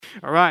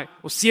All right.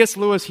 Well, C.S.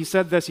 Lewis, he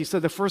said this. He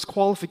said the first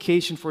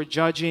qualification for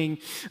judging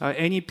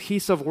any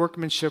piece of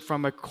workmanship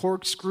from a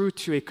corkscrew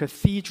to a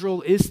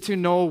cathedral is to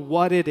know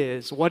what it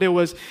is, what it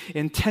was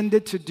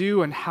intended to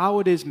do, and how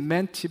it is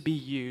meant to be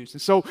used.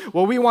 And so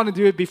what we want to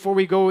do before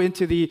we go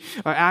into the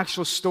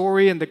actual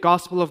story and the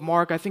Gospel of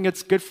Mark, I think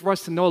it's good for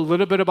us to know a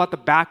little bit about the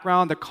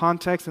background, the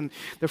context, and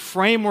the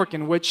framework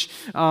in which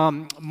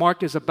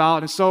Mark is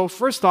about. And so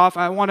first off,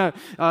 I want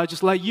to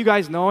just let you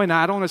guys know, and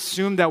I don't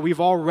assume that we've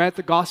all read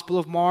the Gospel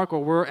of Mark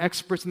or we're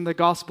experts in the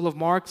Gospel of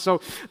Mark.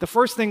 So the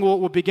first thing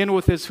we'll begin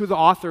with is who the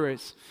author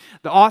is.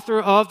 The author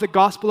of the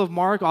Gospel of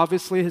Mark,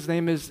 obviously his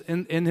name is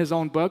in his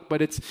own book,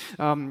 but it's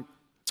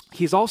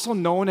he's also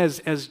known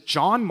as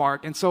John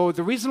Mark. And so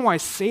the reason why I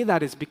say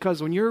that is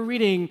because when you're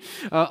reading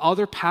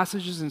other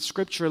passages in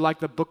Scripture, like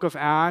the book of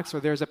Acts, or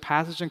there's a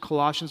passage in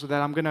Colossians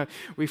that I'm going to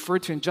refer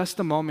to in just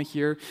a moment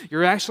here,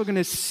 you're actually going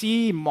to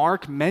see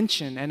Mark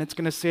mentioned, and it's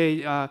going to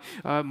say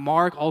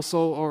Mark also,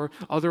 or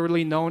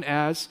otherly known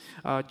as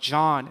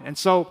John. And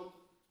so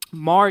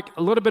Mark,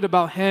 a little bit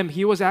about him.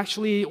 He was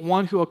actually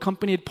one who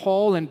accompanied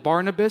Paul and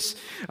Barnabas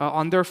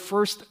on their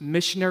first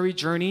missionary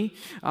journey.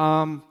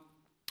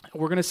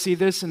 We're going to see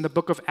this in the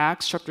book of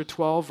Acts, chapter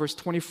 12, verse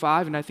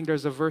 25, and I think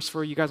there's a verse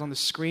for you guys on the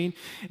screen.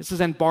 It says,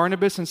 "And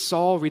Barnabas and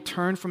Saul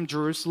returned from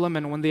Jerusalem,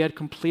 and when they had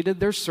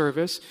completed their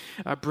service,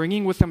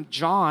 bringing with them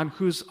John,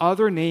 whose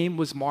other name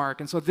was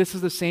Mark." And so this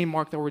is the same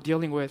Mark that we're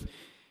dealing with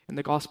in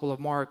the Gospel of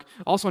Mark.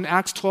 Also in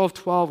Acts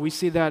 12:12, we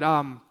see that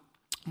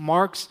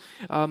Mark's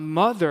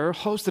mother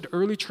hosted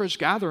early church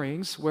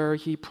gatherings where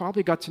he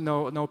probably got to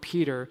know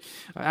Peter.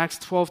 Acts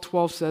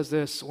 12:12 says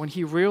this: "When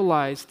he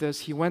realized this,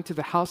 he went to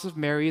the house of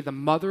Mary, the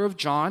mother of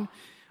John,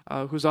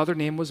 whose other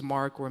name was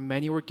Mark, where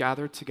many were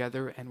gathered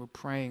together and were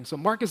praying." So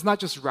Mark is not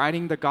just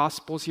writing the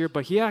Gospels here,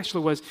 but he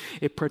actually was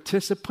a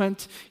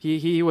participant.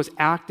 He was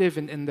active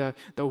in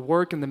the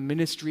work and the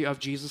ministry of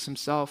Jesus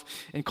himself.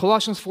 In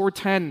Colossians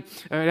 4:10,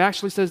 it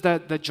actually says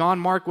that John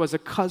Mark was a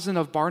cousin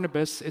of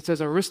Barnabas. It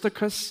says,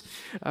 "Aristarchus,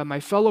 my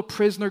fellow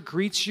prisoner,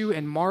 greets you,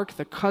 and Mark,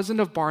 the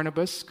cousin of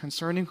Barnabas,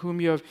 concerning whom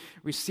you have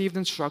received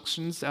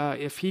instructions.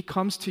 If he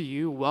comes to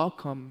you,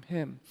 welcome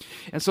him."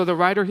 And so the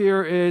writer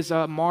here is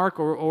Mark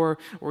or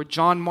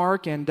John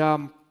Mark,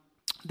 and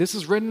this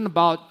is written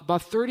about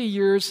 30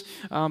 years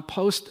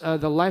post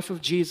the life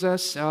of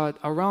Jesus,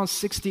 around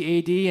 60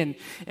 AD.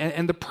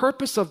 And the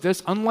purpose of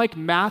this, unlike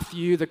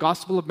Matthew, the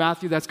Gospel of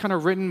Matthew, that's kind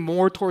of written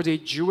more towards a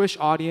Jewish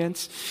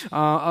audience,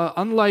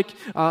 unlike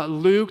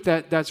Luke,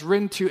 that's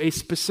written to a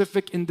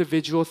specific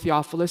individual,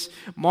 Theophilus,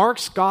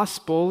 Mark's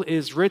Gospel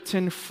is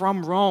written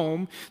from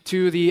Rome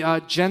to the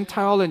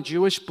Gentile and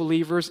Jewish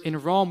believers in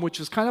Rome,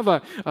 which is kind of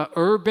a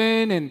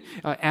urban and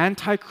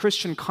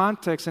anti-Christian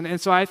context.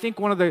 And so I think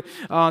one of the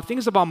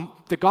things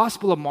about the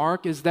Gospel of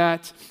Mark is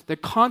that the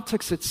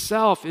context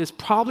itself is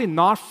probably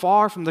not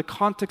far from the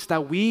context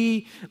that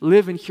we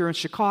live in here in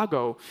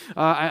Chicago.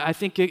 I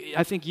think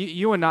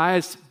you and I,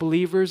 as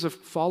believers, of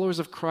followers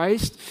of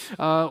Christ,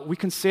 we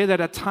can say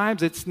that at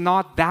times it's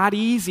not that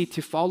easy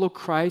to follow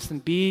Christ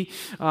and be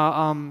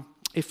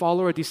a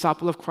follower, a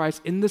disciple of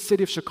Christ in the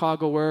city of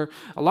Chicago, where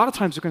a lot of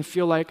times you can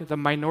feel like the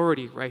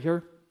minority right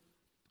here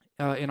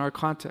in our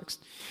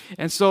context.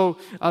 And so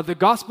the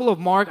Gospel of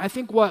Mark, I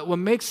think what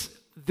makes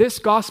this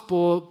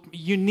gospel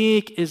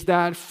unique is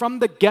that from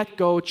the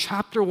get-go,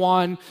 chapter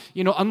 1,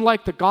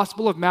 unlike the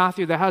Gospel of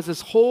Matthew that has this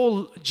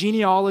whole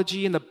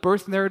genealogy and the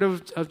birth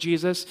narrative of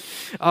Jesus,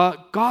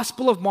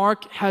 Gospel of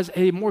Mark has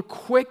a more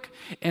quick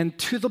and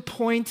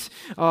to-the-point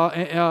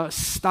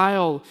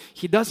style.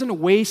 He doesn't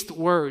waste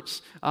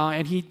words,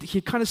 and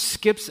he kind of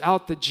skips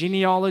out the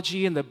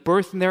genealogy and the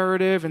birth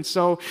narrative. And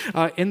so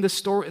in the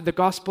story, the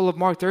Gospel of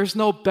Mark, there's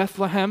no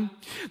Bethlehem,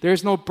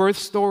 there's no birth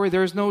story,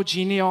 there's no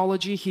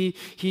genealogy.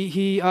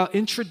 He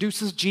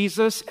introduces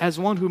Jesus as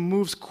one who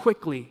moves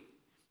quickly,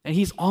 and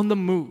he's on the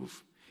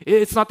move.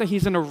 It's not that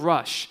he's in a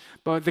rush,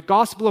 but the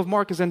Gospel of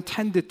Mark is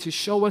intended to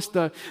show us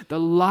the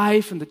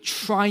life and the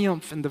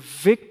triumph and the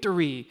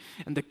victory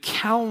and the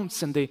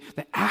counts and the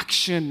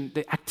action,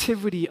 the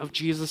activity of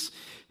Jesus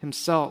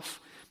himself.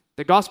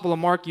 The Gospel of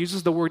Mark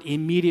uses the word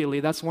immediately.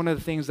 That's one of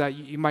the things that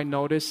you might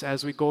notice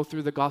as we go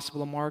through the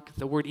Gospel of Mark.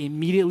 The word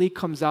immediately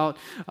comes out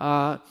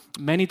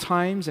many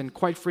times and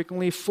quite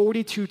frequently,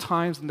 42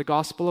 times in the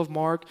Gospel of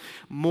Mark,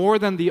 more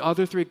than the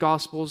other three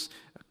Gospels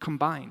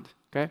combined,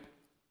 okay?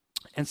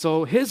 And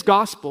so his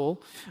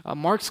gospel,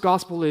 Mark's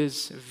gospel,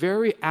 is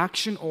very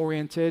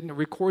action-oriented and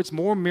records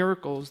more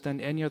miracles than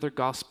any other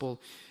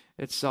gospel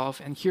itself.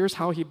 And here's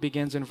how he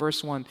begins in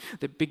verse 1.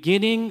 The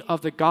beginning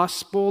of the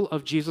gospel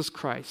of Jesus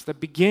Christ. The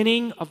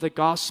beginning of the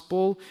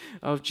gospel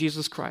of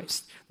Jesus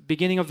Christ. The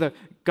beginning of the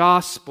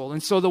gospel.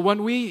 And so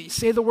when we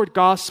say the word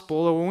gospel,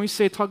 or when we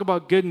talk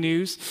about good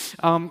news,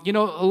 a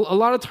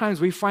lot of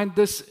times we find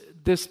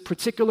this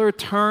particular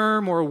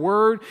term or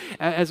word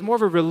as more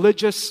of a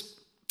religious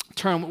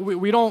term.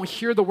 We don't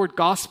hear the word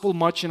gospel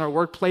much in our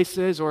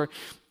workplaces or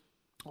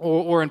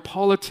in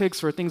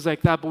politics or things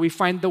like that, but we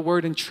find the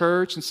word in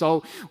church, and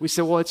so we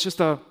say, well, it's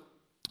just a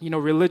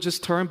religious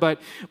term, but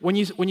when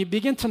you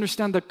begin to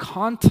understand the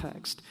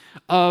context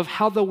of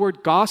how the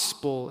word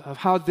gospel, of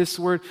how this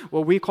word,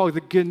 what we call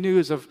the good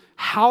news, of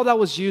how that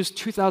was used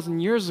 2,000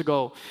 years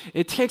ago,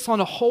 it takes on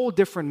a whole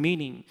different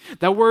meaning.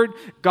 That word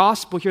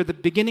gospel here, the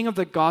beginning of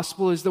the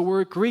gospel, is the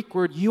Greek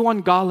word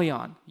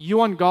euangelion.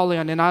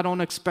 Euangelion, and I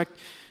don't expect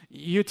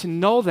you to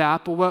know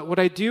that, but what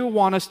I do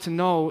want us to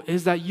know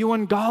is that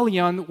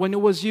euangelion, when it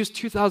was used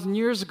 2,000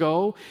 years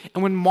ago,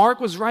 and when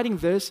Mark was writing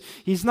this,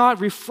 he's not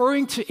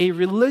referring to a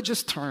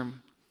religious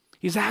term.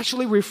 He's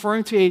actually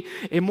referring to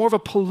a more of a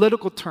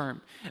political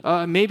term,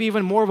 maybe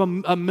even more of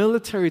a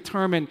military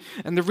term. And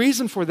the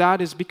reason for that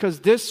is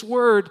because this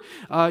word,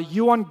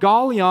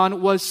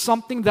 euangelion, was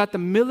something that the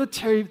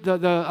military,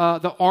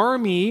 the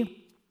army,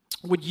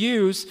 would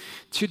use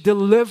to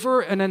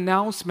deliver an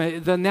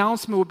announcement. The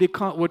announcement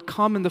would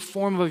come in the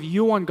form of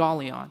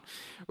euangelion,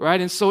 right?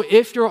 And so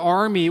if your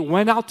army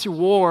went out to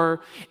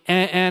war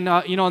and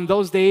in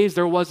those days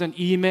there wasn't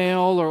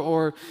email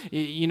or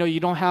you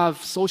don't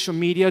have social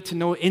media to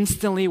know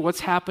instantly what's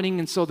happening.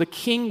 And so the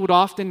king would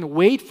often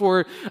wait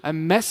for a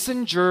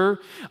messenger,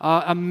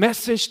 a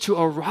message to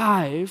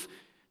arrive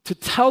to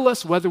tell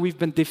us whether we've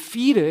been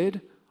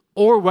defeated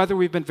or whether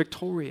we've been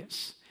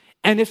victorious.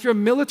 And if your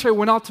military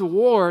went out to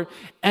war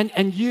and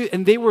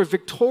they were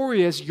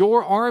victorious,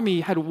 your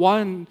army had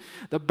won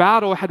the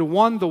battle, had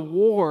won the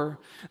war,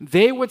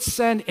 they would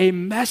send a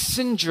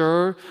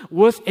messenger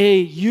with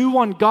a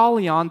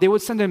euangelion. They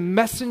would send a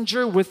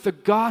messenger with the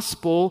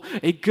gospel,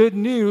 a good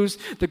news.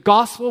 The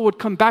gospel would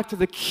come back to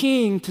the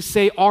king to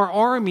say, our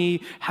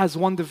army has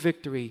won the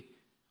victory.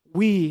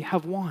 We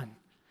have won.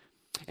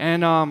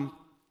 And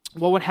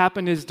what would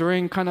happen is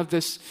during kind of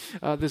this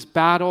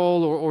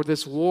battle or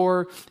this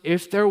war,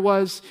 if there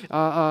was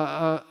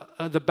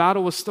the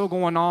battle was still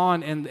going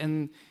on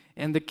and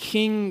the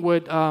king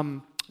would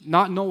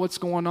not know what's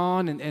going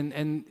on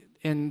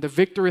and the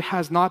victory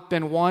has not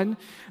been won,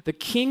 the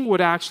king would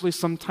actually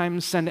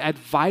sometimes send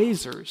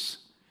advisors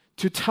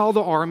to tell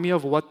the army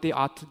of what they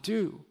ought to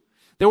do.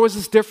 There was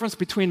this difference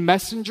between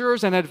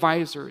messengers and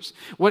advisors.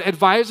 What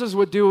advisors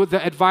would do,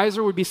 the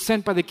advisor would be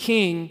sent by the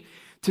king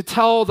to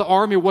tell the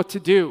army what to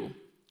do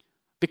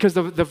because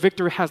the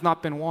victory has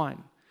not been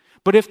won.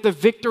 But if the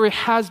victory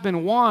has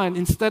been won,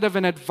 instead of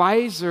an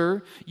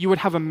advisor, you would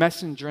have a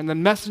messenger. And the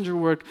messenger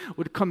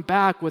would come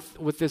back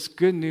with this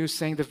good news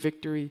saying the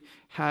victory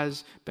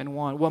has been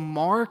won. What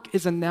Mark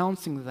is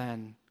announcing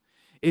then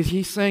is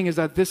he's saying is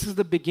that this is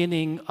the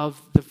beginning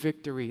of the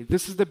victory.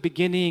 This is the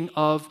beginning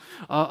of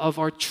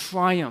our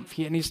triumph.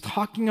 And he's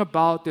talking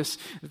about this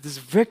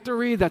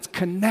victory that's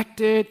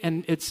connected,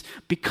 and it's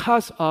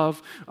because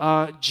of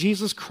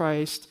Jesus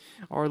Christ,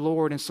 our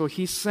Lord. And so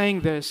he's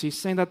saying this. He's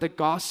saying that the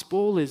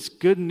gospel is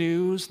good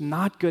news,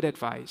 not good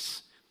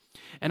advice.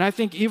 And I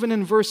think even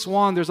in verse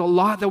 1, there's a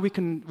lot that we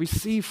can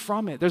receive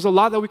from it. There's a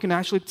lot that we can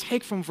actually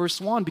take from verse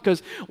 1,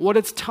 because what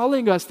it's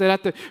telling us that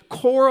at the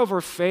core of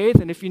our faith,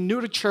 and if you're new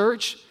to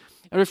church,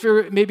 or if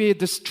you're maybe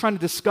just trying to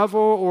discover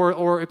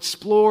or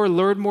explore,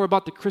 learn more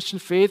about the Christian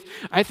faith,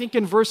 I think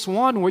in verse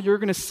 1, what you're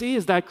going to see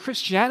is that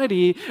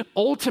Christianity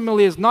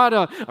ultimately is not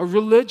a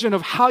religion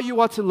of how you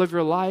ought to live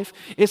your life.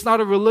 It's not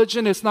a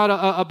religion. It's not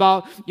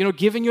about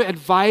giving you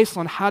advice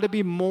on how to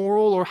be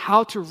moral or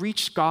how to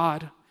reach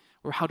God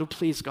or how to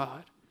please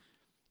God.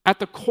 At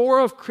the core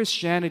of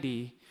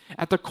Christianity,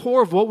 at the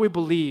core of what we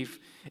believe,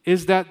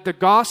 is that the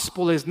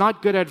gospel is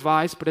not good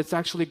advice, but it's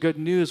actually good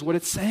news. What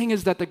it's saying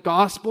is that the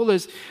gospel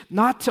is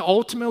not to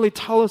ultimately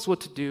tell us what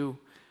to do,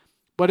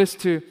 but it's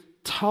to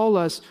tell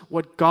us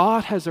what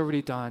God has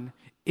already done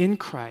in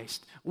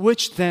Christ,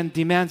 which then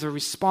demands a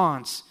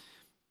response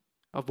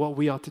of what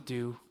we ought to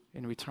do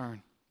in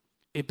return.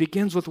 It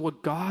begins with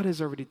what God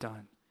has already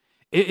done.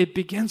 It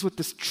begins with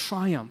this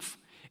triumph,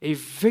 a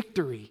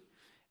victory.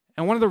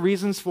 And one of the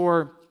reasons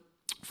for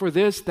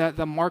this, that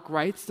Mark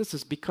writes this,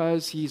 is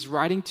because he's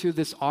writing to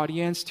this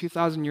audience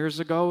 2,000 years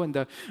ago in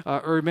the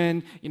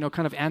urban,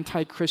 kind of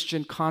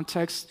anti-Christian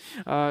context,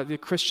 the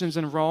Christians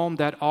in Rome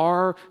that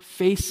are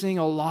facing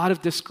a lot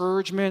of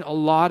discouragement, a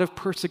lot of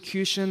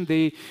persecution.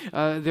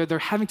 They're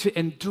having to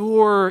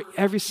endure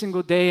every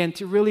single day and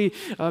to really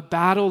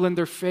battle in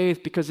their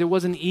faith, because it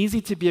wasn't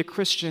easy to be a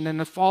Christian and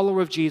a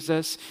follower of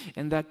Jesus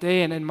in that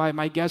day. And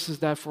my guess is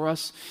that for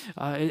us,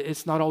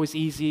 it's not always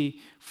easy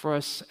for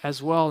us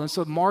as well. And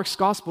so Mark's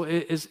gospel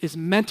is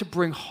meant to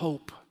bring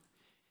hope.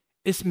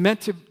 It's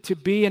meant to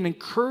be an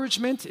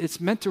encouragement. It's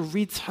meant to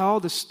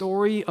retell the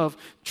story of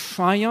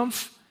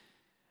triumph,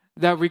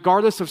 that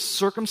regardless of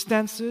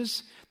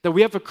circumstances, that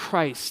we have a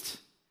Christ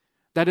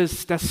that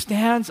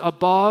stands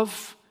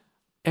above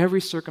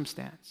every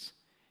circumstance.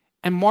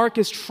 And Mark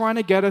is trying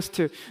to get us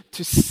to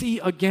see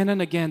again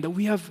and again that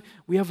we have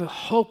a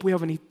hope, we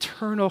have an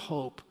eternal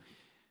hope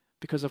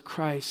because of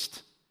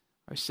Christ,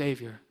 our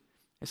Savior.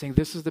 And saying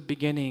this is the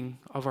beginning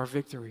of our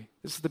victory.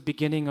 This is the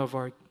beginning of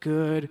our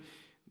good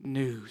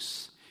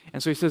news.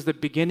 And so he says the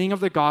beginning of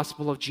the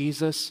gospel of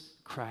Jesus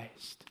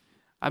Christ.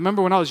 I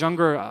remember when I was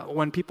younger,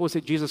 when people would say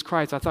Jesus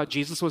Christ, I thought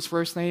Jesus was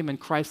first name and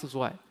Christ was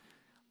what?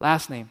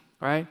 Last name,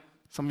 right?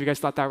 Some of you guys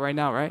thought that right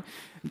now, right?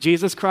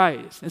 Jesus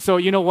Christ. And so,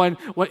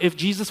 if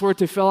Jesus were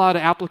to fill out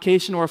an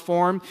application or a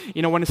form,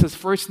 when it says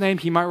first name,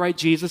 he might write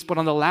Jesus, but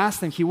on the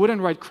last name, he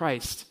wouldn't write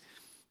Christ.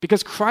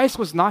 Because Christ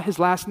was not his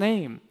last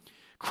name.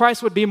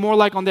 Christ would be more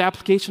like on the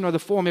application or the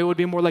form, it would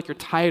be more like your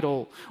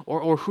title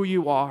or who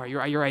you are,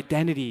 your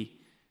identity,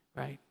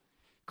 right?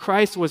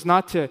 Christ was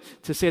not to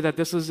say that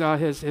this is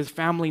his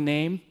family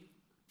name.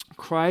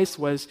 Christ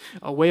was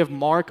a way of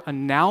Mark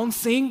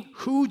announcing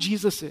who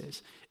Jesus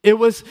is. It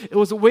was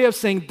a way of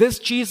saying this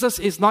Jesus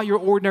is not your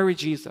ordinary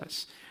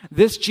Jesus.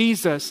 This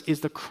Jesus is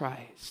the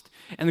Christ.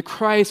 And the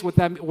Christ, what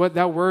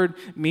that word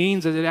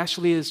means is it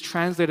actually is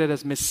translated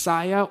as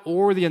Messiah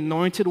or the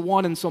Anointed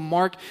One. And so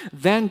Mark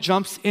then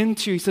jumps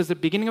into, he says, the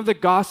beginning of the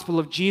gospel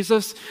of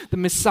Jesus, the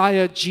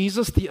Messiah,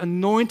 Jesus, the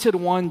Anointed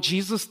One,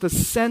 Jesus, the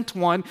Sent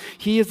One.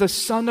 He is the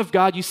Son of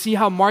God. You see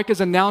how Mark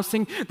is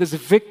announcing this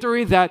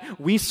victory that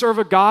we serve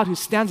a God who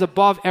stands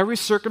above every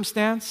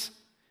circumstance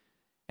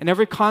and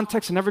every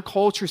context and every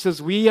culture. He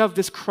says, we have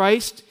this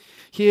Christ.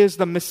 He is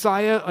the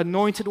Messiah,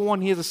 Anointed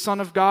One. He is the Son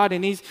of God,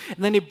 and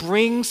then he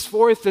brings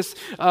forth this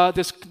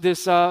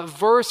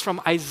verse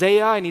from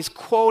Isaiah, and he's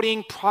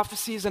quoting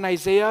prophecies in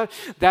Isaiah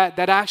that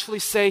actually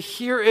say,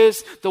 here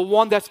is the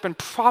one that's been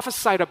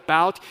prophesied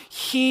about.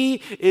 He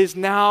is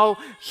now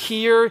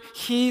here.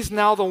 He's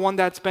now the one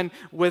that's been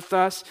with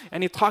us,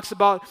 and he talks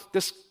about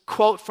this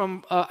quote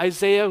from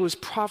Isaiah, who's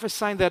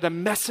prophesying that a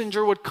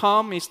messenger would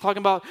come. He's talking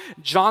about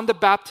John the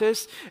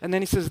Baptist, and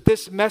then he says,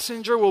 this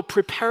messenger will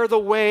prepare the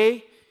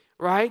way.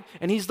 Right?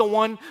 And he's the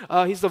one,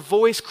 he's the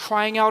voice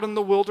crying out in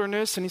the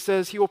wilderness. And he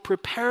says, he will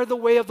prepare the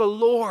way of the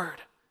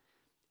Lord.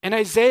 And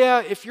Isaiah,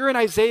 if you're in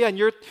Isaiah and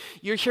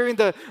you're hearing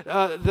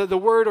the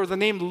word or the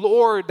name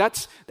Lord,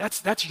 that's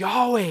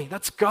Yahweh.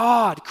 That's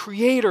God,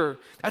 Creator.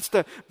 That's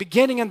the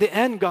beginning and the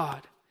end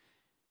God.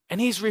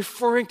 And he's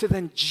referring to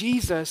then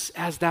Jesus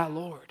as that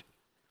Lord.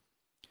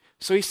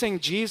 So he's saying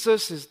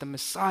Jesus is the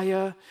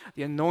Messiah,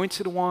 the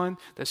Anointed One,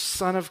 the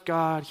Son of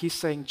God. He's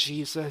saying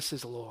Jesus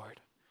is Lord.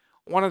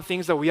 One of the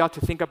things that we ought to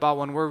think about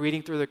when we're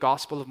reading through the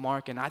Gospel of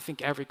Mark, and I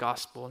think every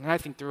Gospel, and I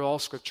think through all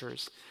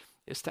Scriptures,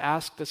 is to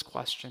ask this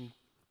question.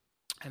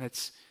 And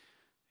it's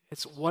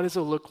what does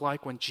it look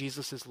like when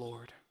Jesus is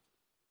Lord?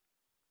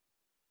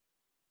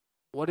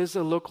 What does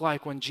it look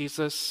like when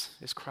Jesus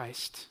is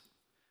Christ?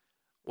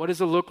 What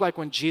does it look like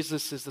when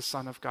Jesus is the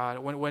Son of God?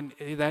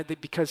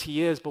 Because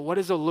he is, but what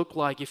does it look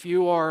like if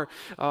you are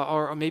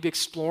maybe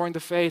exploring the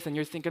faith and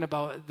you're thinking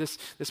about this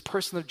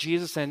person of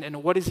Jesus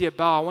and what is he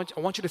about? I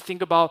want you to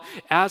think about,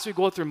 as we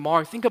go through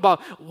Mark, think about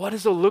what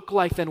does it look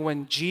like then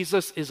when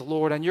Jesus is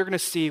Lord? And you're going to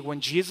see when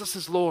Jesus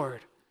is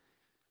Lord,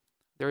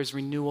 there is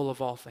renewal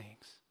of all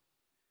things.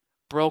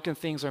 Broken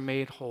things are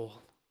made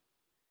whole.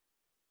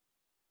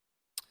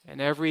 And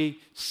every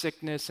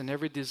sickness and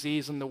every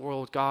disease in the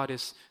world, God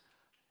is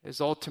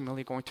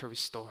ultimately going to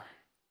restore.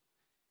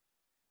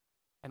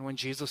 And when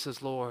Jesus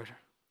is Lord,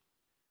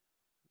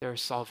 there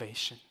is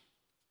salvation.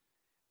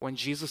 When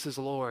Jesus is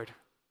Lord,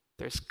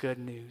 there's good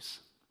news.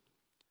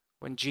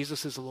 When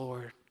Jesus is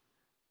Lord,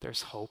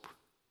 there's hope.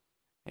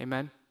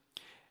 Amen?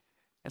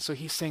 And so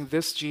he's saying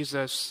this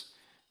Jesus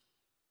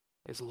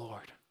is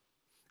Lord.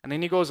 And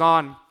then he goes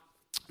on,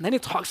 and then he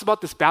talks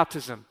about this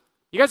baptism.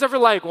 You guys ever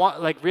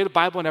read the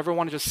Bible and ever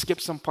want to just skip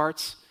some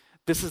parts?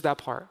 This is that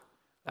part.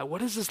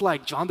 What is this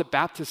John the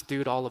Baptist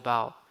dude all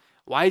about?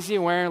 Why is he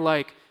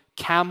wearing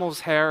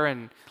camel's hair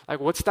and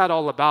what's that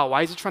all about?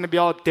 Why is he trying to be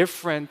all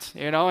different?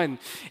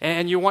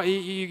 And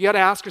you got to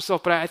ask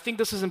yourself. But I think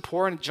this is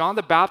important. John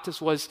the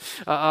Baptist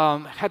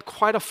had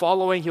quite a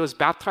following. He was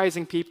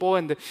baptizing people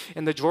in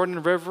the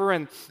Jordan River,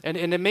 and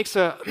it makes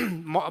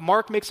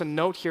Mark makes a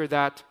note here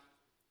that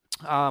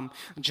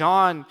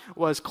John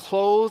was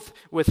clothed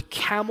with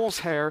camel's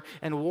hair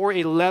and wore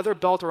a leather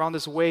belt around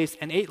his waist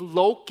and ate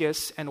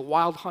locusts and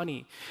wild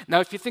honey. Now,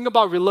 if you think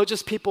about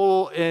religious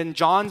people in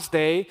John's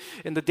day,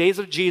 in the days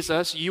of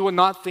Jesus, you would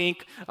not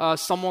think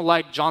someone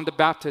like John the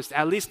Baptist,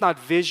 at least not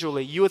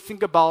visually. You would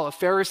think about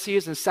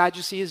Pharisees and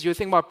Sadducees. You would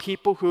think about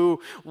people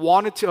who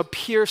wanted to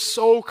appear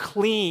so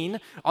clean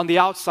on the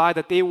outside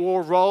that they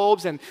wore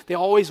robes and they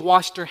always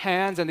washed their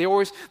hands and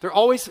they're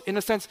always, in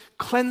a sense,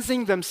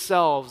 cleansing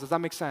themselves. Does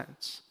that make sense?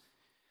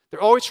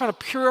 They're always trying to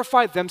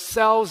purify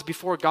themselves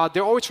before God.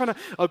 They're always trying to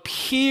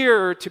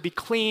appear to be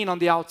clean on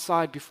the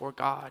outside before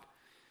God.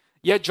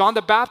 Yet John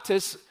the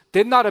Baptist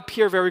did not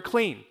appear very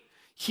clean.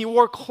 He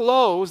wore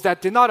clothes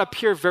that did not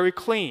appear very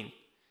clean.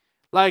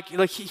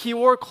 He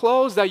wore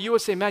clothes that you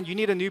would say, man, you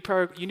need a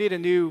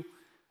new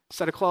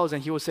set of clothes,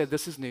 and he would say,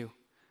 this is new.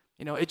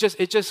 It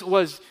just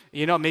was,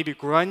 maybe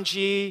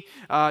grungy,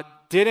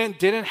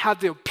 didn't have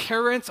the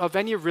appearance of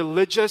any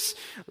religious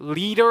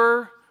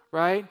leader,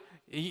 right?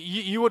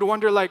 You would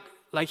wonder,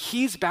 like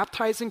he's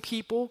baptizing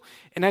people.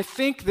 And I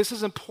think this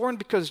is important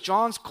because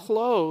John's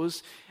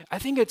close, I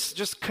think it's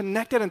just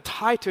connected and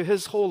tied to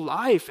his whole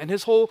life and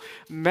his whole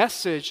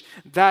message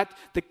that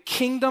the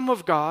kingdom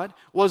of God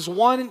was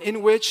one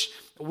in which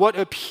what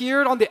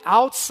appeared on the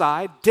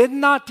outside did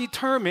not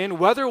determine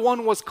whether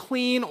one was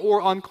clean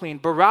or unclean,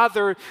 but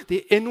rather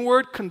the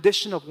inward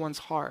condition of one's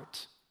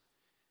heart.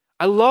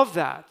 I love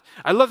that.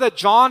 I love that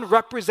John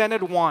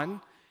represented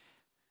one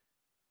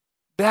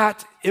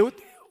that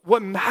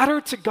what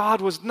mattered to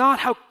God was not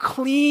how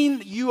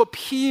clean you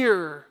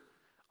appear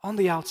on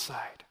the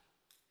outside.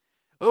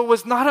 It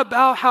was not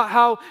about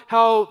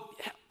how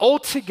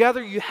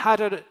altogether you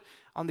had it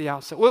on the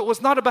outside. It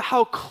was not about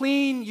how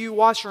clean you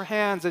wash your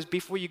hands as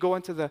before you go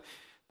into the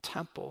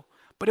temple.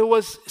 But it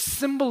was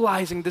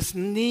symbolizing this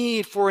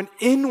need for an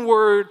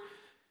inward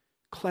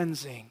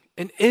cleansing,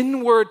 an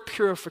inward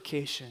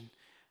purification.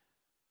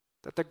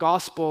 That the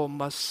gospel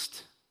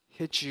must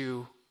hit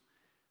you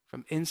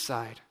from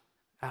inside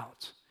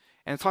out.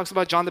 And it talks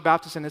about John the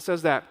Baptist, and it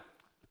says that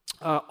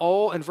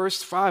in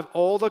verse 5,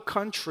 all the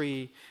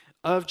country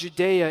of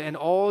Judea and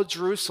all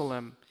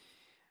Jerusalem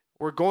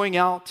were going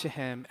out to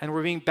him and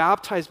were being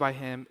baptized by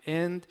him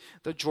in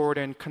the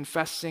Jordan,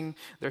 confessing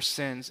their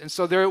sins. And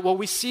so what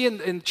we see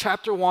in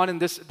chapter 1 in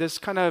this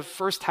kind of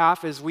first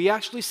half is we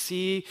actually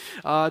see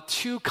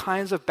two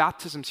kinds of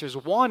baptisms here.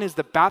 One is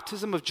the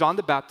baptism of John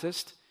the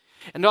Baptist.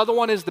 Another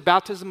one is the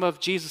baptism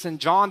of Jesus. And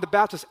John the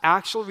Baptist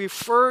actually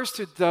refers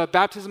to the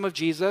baptism of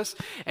Jesus.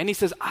 And he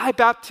says, I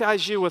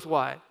baptize you with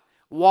what?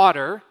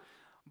 Water.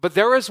 But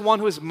there is one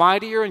who is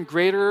mightier and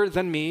greater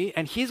than me.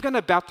 And he's going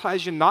to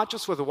baptize you not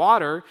just with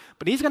water,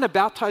 but he's going to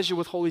baptize you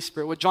with Holy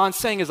Spirit. What John's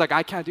saying is like,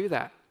 I can't do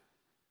that.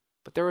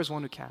 But there is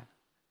one who can.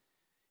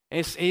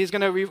 And he's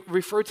going to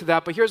refer to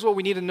that. But here's what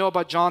we need to know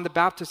about John the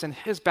Baptist and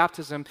his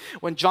baptism.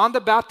 When John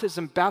the Baptist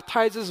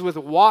baptizes with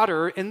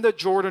water in the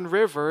Jordan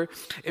River,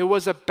 it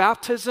was a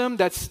baptism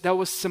that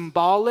was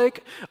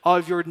symbolic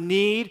of your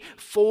need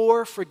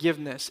for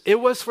forgiveness. It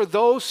was for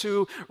those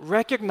who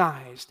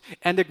recognized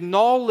and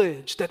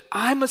acknowledged that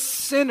I'm a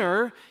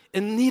sinner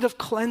in need of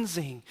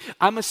cleansing.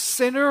 I'm a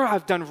sinner.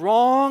 I've done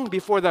wrong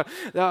before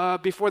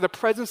the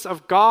presence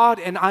of God,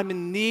 and I'm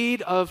in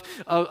need of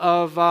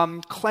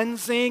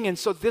cleansing. And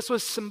so this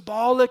was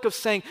symbolic of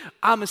saying,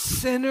 I'm a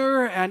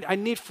sinner and I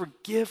need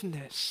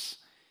forgiveness.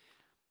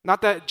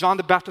 Not that John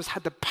the Baptist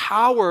had the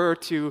power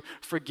to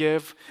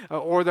forgive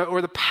or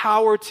the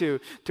power to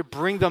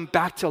bring them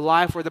back to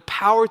life or the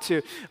power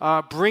to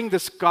bring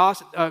this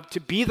gospel to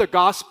be the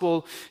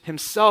gospel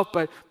himself,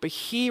 but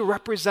he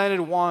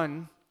represented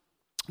one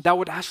that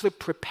would actually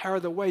prepare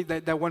the way,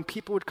 that when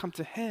people would come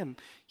to him,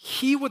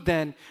 he would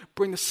then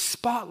bring the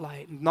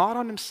spotlight, not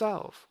on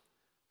himself,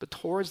 but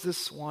towards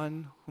this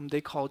one whom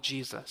they call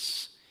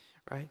Jesus,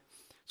 right?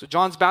 So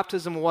John's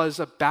baptism was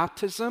a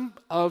baptism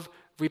of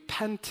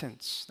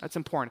repentance. That's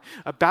important.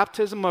 A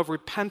baptism of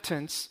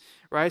repentance,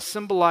 right?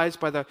 Symbolized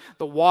by the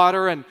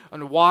water and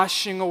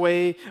washing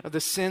away of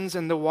the sins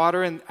in the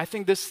water. And I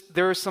think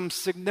there is some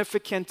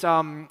significant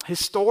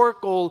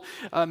historical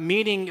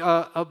meaning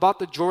about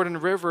the Jordan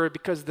River,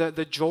 because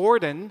the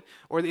Jordan,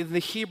 or in the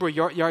Hebrew,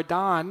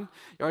 Yardan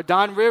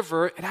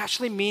River, it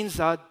actually means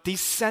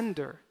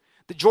descender.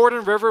 The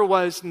Jordan River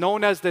was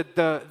known as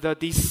the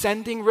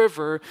descending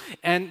river,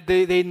 and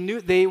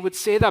they would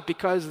say that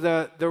because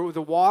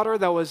the water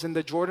that was in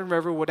the Jordan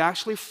River would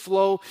actually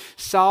flow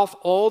south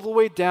all the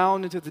way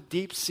down into the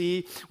deep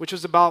sea, which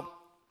was about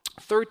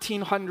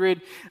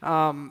 1,300.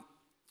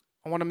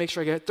 I want to make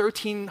sure I get it,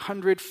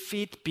 1,300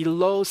 feet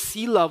below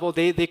sea level.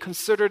 They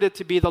considered it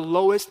to be the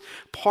lowest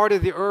part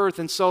of the earth.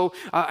 And so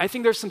I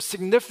think there's some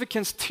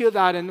significance to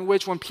that, in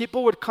which when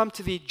people would come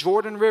to the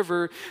Jordan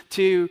River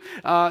to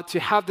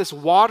have this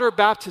water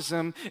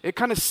baptism, it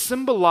kind of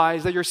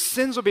symbolized that your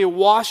sins would be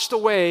washed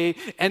away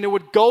and it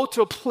would go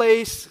to a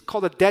place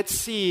called the Dead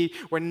Sea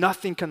where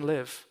nothing can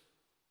live.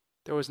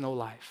 There was no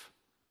life.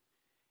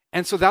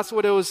 And so that's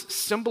what it was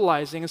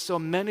symbolizing. And so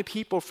many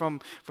people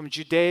from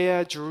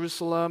Judea,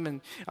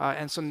 Jerusalem,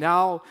 and so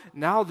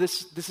now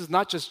this is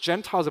not just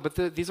Gentiles,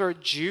 but these are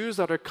Jews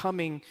that are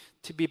coming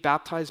to be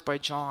baptized by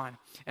John.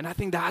 And I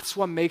think that's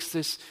what makes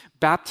this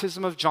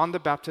baptism of John the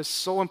Baptist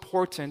so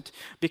important,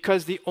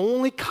 because the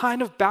only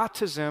kind of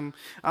baptism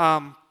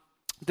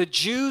the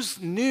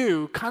Jews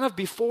knew kind of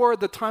before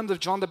the times of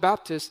John the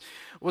Baptist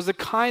was the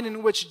kind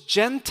in which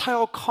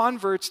Gentile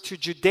converts to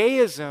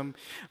Judaism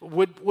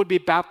would be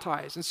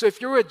baptized. And so if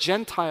you're a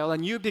Gentile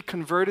and you'd be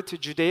converted to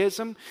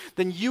Judaism,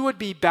 then you would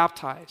be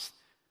baptized.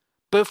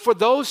 But for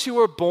those who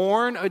were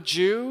born a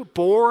Jew,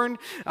 born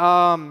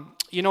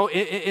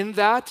in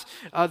that,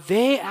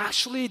 they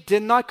actually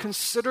did not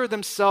consider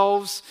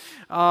themselves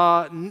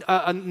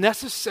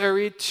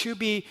necessary to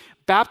be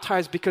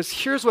baptized, because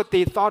here's what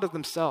they thought of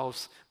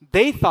themselves.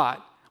 They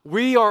thought,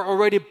 we are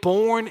already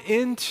born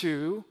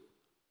into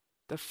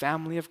the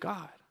family of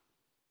God.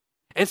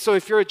 And so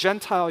if you're a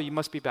Gentile, you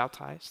must be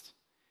baptized.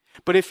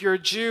 But if you're a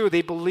Jew,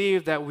 they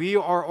believe that we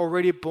are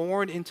already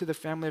born into the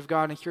family of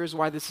God. And here's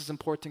why this is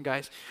important,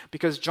 guys.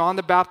 Because John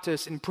the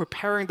Baptist, in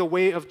preparing the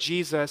way of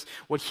Jesus,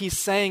 what he's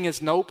saying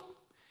is nope.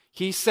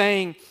 He's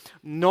saying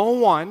no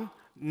one.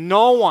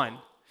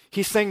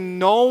 He's saying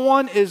no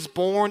one is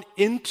born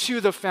into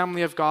the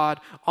family of God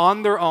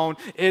on their own.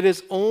 It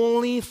is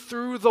only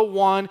through the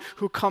one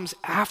who comes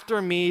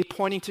after me,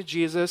 pointing to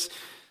Jesus,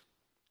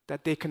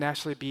 that they can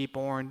actually be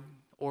born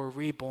or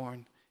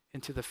reborn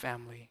into the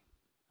family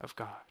of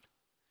God.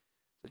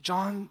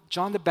 John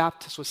the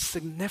Baptist was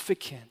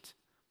significant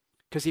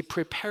because he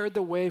prepared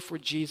the way for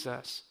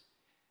Jesus.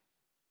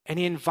 And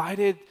he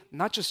invited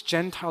not just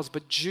Gentiles,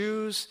 but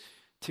Jews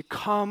to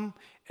come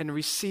and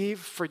receive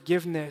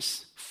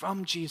forgiveness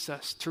from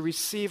Jesus, to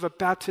receive a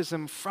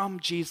baptism from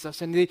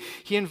Jesus. And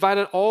he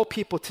invited all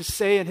people to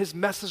say, and his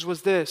message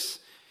was this.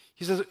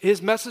 He says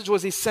his message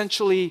was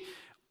essentially,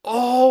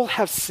 all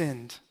have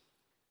sinned.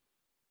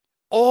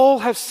 All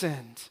have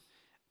sinned.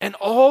 And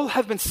all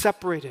have been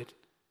separated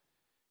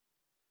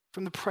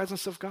from the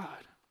presence of God.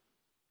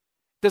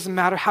 Doesn't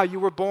matter how you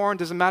were born,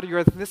 doesn't matter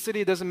your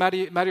ethnicity, doesn't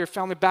matter your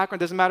family background,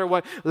 doesn't matter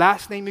what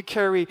last name you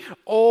carry,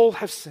 all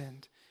have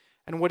sinned.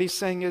 And what he's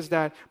saying is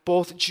that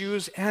both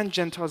Jews and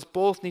Gentiles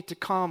both need to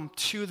come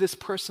to this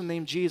person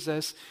named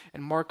Jesus,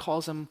 and Mark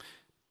calls him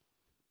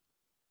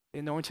the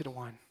Anointed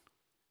One,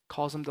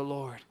 calls him the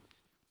Lord,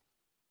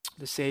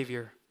 the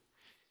Savior.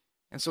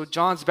 And so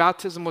John's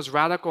baptism was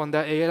radical in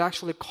that it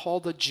actually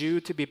called a Jew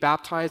to be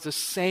baptized the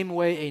same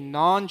way a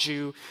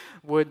non-Jew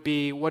would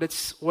be. What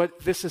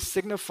this is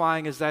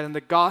signifying is that in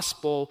the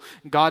gospel,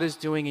 God is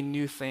doing a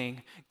new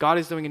thing. God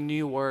is doing a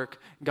new work.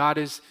 God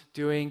is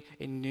doing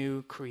a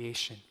new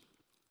creation.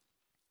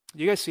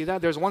 You guys see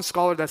that? There's one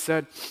scholar that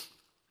said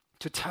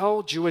to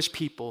tell Jewish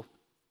people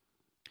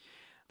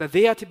that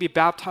they had to be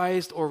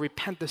baptized or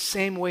repent the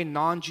same way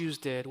non-Jews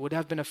did would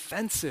have been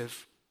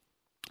offensive,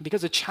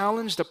 because it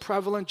challenged the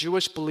prevalent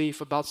Jewish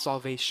belief about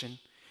salvation.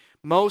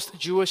 Most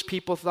Jewish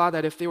people thought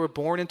that if they were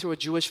born into a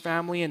Jewish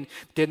family and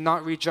did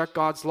not reject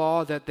God's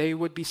law, that they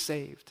would be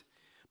saved.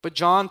 But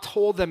John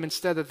told them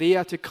instead that they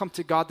had to come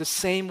to God the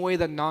same way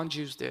that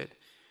non-Jews did.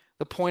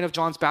 The point of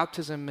John's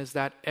baptism is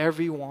that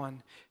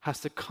everyone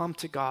has to come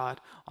to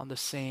God on the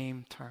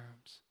same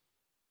terms.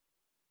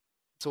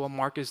 So what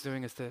Mark is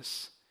doing is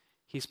this.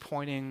 He's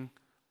pointing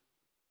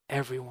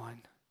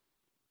everyone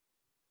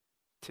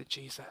to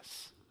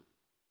Jesus.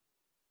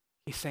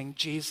 He's saying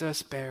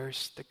Jesus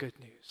bears the good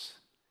news.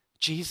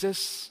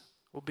 Jesus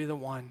will be the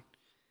one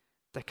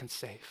that can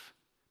save.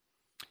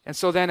 And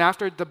so then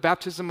after the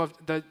baptism of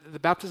the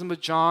baptism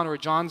of John, or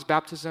John's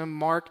baptism,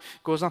 Mark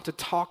goes on to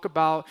talk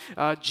about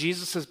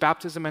Jesus'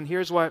 baptism. And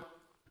here's what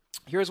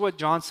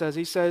John says.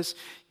 He says,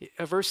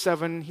 verse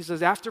 7, he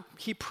says, after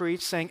he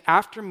preached, saying,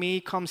 after me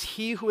comes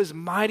he who is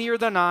mightier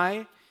than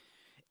I.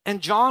 And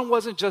John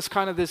wasn't just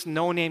kind of this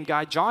no-name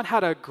guy. John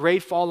had a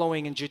great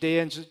following in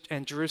Judea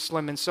and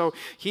Jerusalem. And so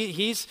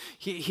he's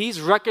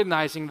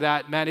recognizing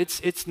that, man,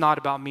 it's not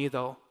about me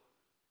though.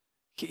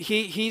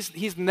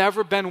 He's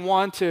never been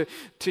one to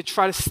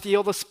try to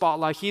steal the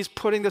spotlight. He's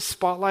putting the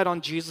spotlight on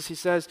Jesus. He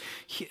says,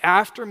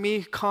 after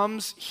me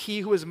comes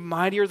he who is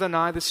mightier than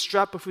I, the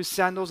strap of whose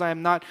sandals I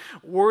am not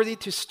worthy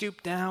to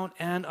stoop down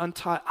and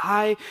untie.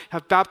 I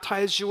have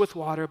baptized you with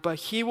water, but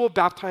he will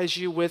baptize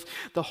you with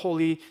the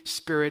Holy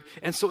Spirit.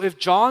 And so if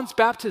John's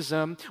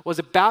baptism was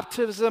a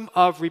baptism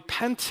of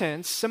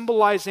repentance,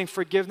 symbolizing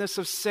forgiveness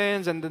of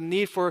sins and the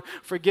need for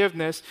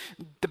forgiveness,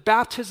 the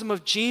baptism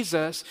of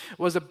Jesus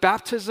was a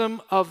baptism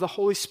of the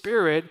Holy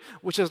Spirit,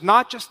 which is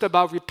not just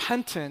about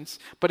repentance,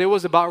 but it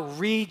was about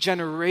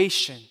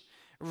regeneration.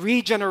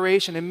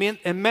 Regeneration. It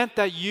meant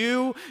that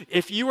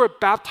if you were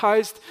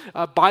baptized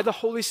by the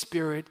Holy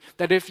Spirit,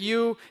 that if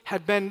you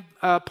had been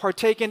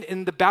partaken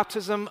in the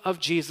baptism of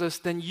Jesus,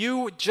 then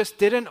you just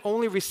didn't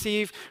only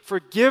receive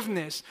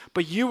forgiveness,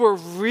 but you were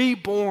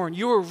reborn.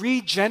 You were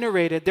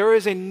regenerated. There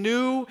is a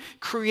new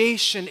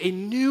creation, a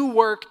new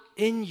work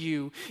in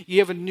you. You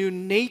have a new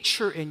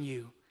nature in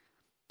you.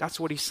 That's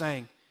what he's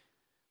saying.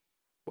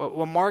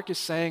 What Mark is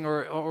saying,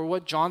 or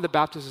what John the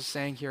Baptist is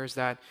saying here, is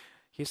that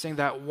he's saying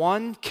that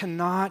one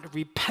cannot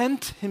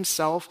repent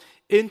himself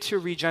into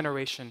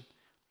regeneration.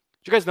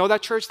 Do you guys know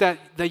that, church, that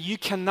you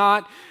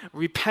cannot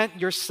repent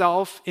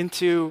yourself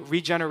into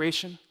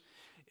regeneration?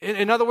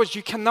 In other words,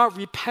 you cannot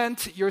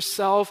repent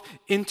yourself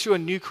into a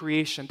new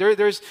creation.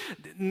 There's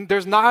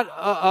not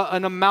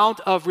an amount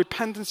of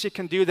repentance you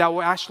can do that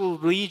will actually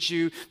lead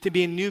you to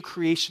be a new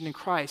creation in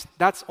Christ.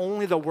 That's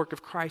only the work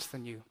of Christ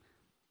in you.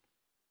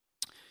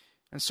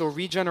 And so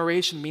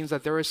regeneration means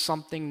that there is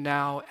something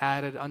now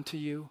added unto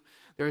you.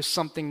 There is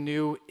something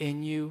new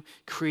in you,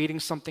 creating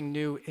something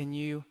new in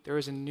you. There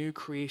is a new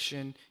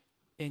creation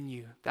in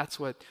you. That's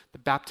what the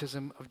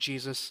baptism of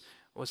Jesus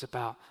was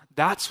about.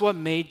 That's what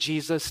made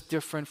Jesus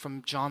different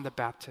from John the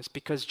Baptist,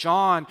 because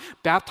John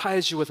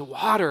baptized you with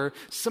water,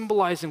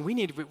 symbolizing we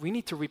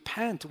need to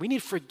repent. We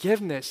need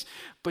forgiveness.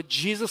 But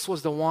Jesus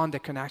was the one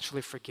that can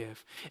actually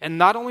forgive. And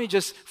not only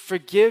just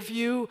forgive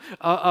you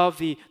of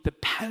the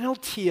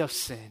penalty of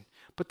sin,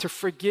 but to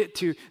forget,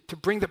 to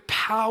bring the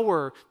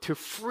power to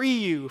free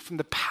you from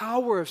the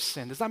power of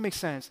sin. Does that make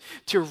sense?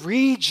 To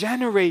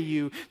regenerate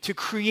you, to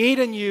create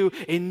in you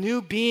a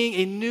new being,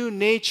 a new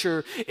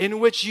nature in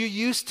which you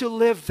used to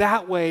live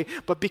that way,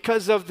 but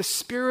because of the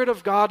Spirit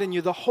of God in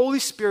you, the Holy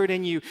Spirit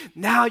in you,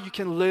 now you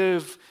can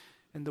live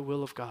in the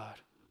will of God.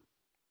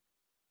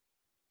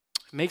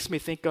 It makes me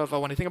think of,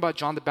 when I think about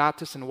John the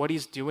Baptist and what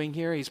he's doing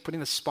here, he's putting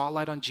the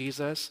spotlight on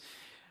Jesus.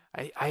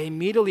 I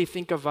immediately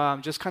think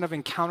of just kind of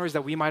encounters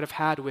that we might have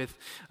had with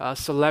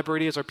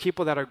celebrities or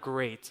people that are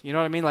great. You know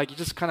what I mean? Like you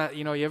just kind of,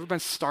 you ever been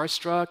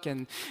starstruck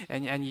and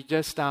you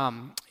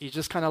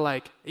just kind of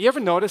like, you ever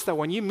notice that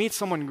when you meet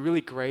someone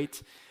really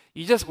great,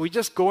 we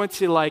just go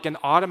into like an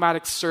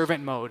automatic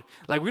servant mode.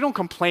 Like we don't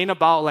complain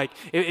about like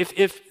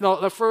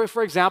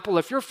for example,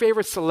 if your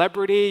favorite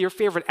celebrity, your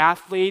favorite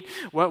athlete,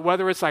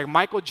 whether it's like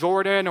Michael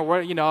Jordan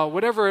or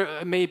whatever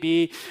it may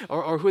be,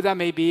 or who that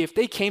may be, if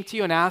they came to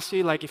you and asked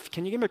you like,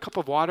 can you give me a cup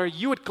of water?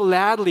 You would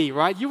gladly,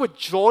 right? You would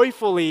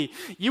joyfully,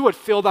 you would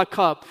fill that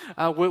cup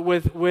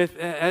with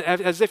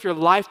as if your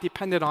life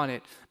depended on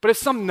it. But if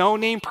some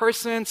no-name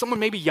person, someone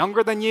maybe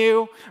younger than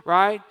you,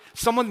 right?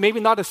 Someone maybe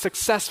not as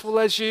successful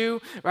as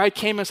you, right?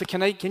 Came and said,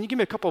 can you give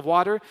me a cup of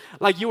water?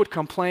 Like you would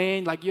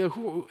complain, like,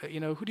 who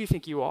do you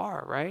think you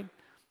are, right?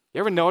 You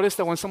ever notice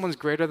that when someone's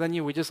greater than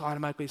you, we just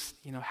automatically,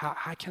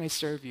 how can I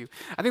serve you?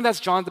 I think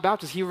that's John the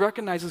Baptist. He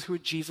recognizes who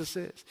Jesus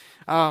is.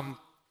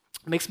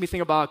 Makes me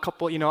think about a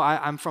couple,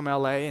 I'm from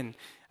LA, and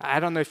I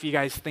don't know if you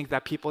guys think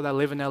that people that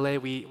live in LA,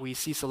 we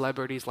see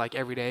celebrities like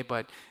every day,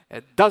 but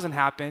it doesn't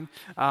happen.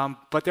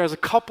 But there's a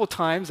couple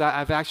times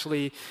I've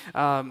actually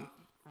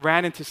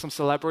ran into some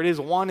celebrities.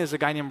 One is a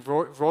guy named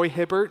Roy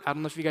Hibbert. I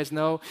don't know if you guys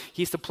know.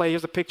 He used to play.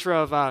 Here's a picture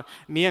of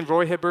me and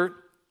Roy Hibbert.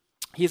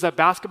 He's a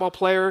basketball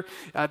player.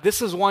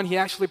 This is one he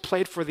actually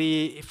played for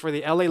the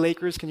LA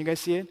Lakers. Can you guys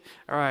see it?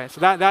 All right.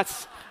 So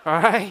that's all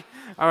right.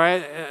 All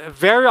right.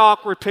 Very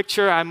awkward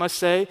picture, I must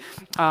say.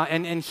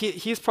 And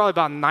he's probably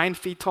about 9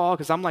 feet tall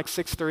because I'm like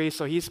 6'3",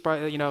 so he's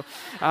probably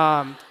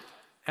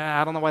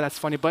I don't know why that's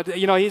funny, but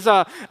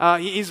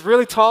he's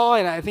really tall,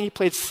 and I think he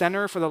played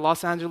center for the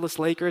Los Angeles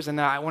Lakers. And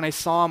when I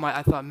saw him,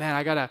 I thought, man,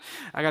 I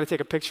gotta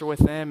take a picture with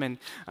him.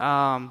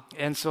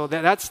 And so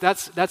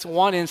that's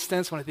one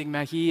instance when I think,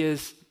 man, he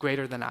is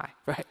greater than I,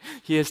 right?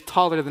 He is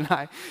taller than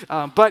I.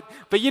 But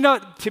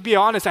to be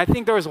honest, I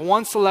think there was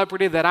one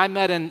celebrity that I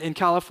met in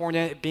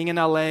California, being in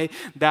LA,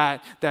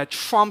 that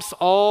trumps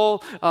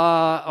all,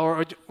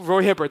 or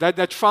Roy Hibbert,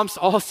 that trumps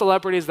all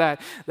celebrities that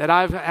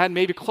I've had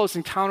maybe close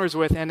encounters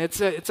with, and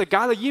it's a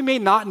guy that you may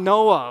not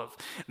know of.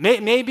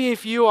 Maybe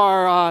if you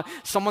are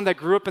someone that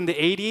grew up in the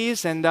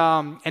 80s,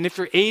 and if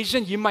you're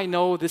Asian, you might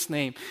know this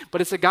name.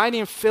 But it's a guy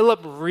named Philip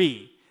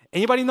Rhee.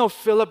 Anybody know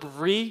Philip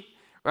Rhee?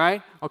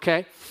 Right?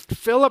 Okay.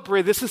 Philip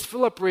Rhee. This is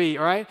Philip Rhee.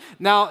 All right.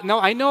 Now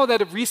I know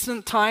that in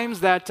recent times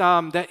that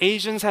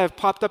Asians have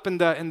popped up in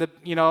the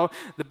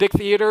the big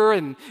theater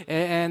and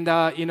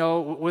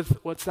with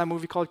what's that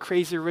movie called,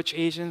 Crazy Rich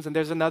Asians, and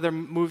there's another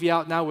movie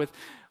out now with,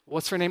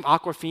 what's her name,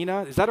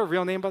 Awkwafina. Is that a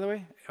real name, by the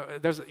way?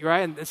 There's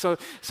right. And so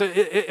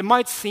it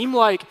might seem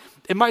like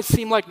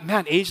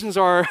man, Asians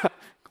are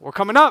we're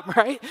coming up,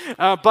 right?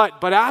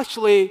 But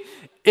actually,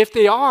 if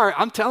they are,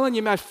 I'm telling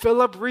you, man,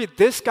 Philip Rhee,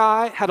 this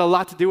guy had a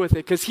lot to do with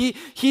it, because he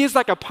is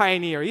like a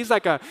pioneer.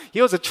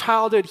 He was a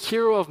childhood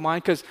hero of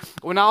mine, because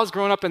when I was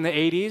growing up in the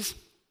 80s,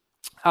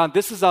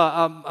 this is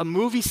a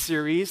movie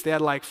series. They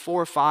had like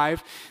 4 or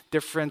 5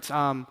 different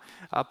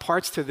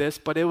parts to this,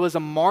 but it was a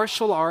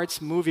martial arts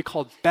movie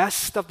called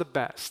Best of the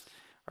Best,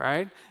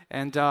 right?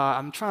 And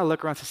I'm trying to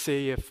look around to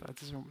see if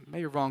this is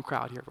maybe wrong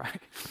crowd here,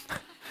 right?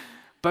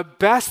 But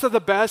Best of the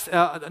Best,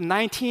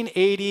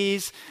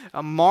 1980s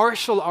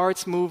martial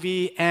arts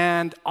movie,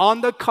 and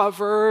on the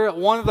cover,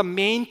 one of the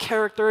main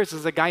characters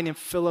is a guy named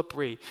Philip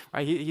Rhee.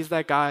 Right, he's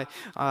that guy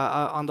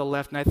on the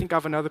left, and I think I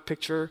have another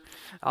picture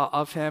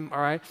of him.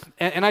 All right,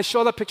 and I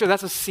show that picture.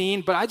 That's a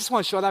scene, but I just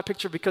want to show that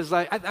picture because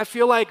I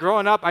feel like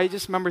growing up, I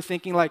just remember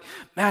thinking like,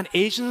 man,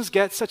 Asians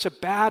get such a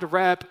bad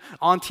rep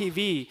on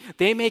TV.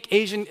 They make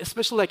Asian,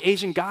 especially like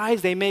Asian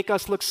guys, they make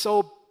us look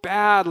so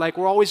bad, like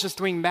we're always just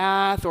doing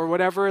math or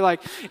whatever, and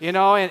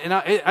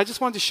I just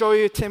wanted to show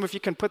you, Tim, if you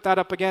can put that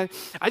up again.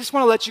 I just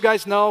want to let you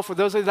guys know, for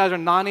those of you that are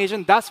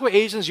non-Asian, that's what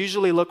Asians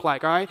usually look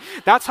like, all right?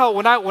 That's how,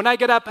 when I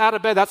get up out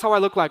of bed, that's how I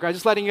look like, right?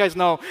 Just letting you guys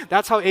know,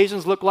 that's how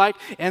Asians look like.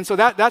 And so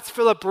that's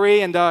Philip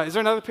Rhee, and is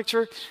there another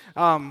picture?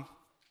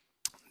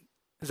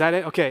 Is that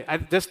it? Okay,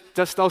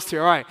 just those two.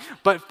 All right.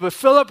 But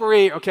Philip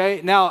Rhee,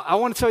 okay, now I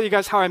want to tell you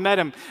guys how I met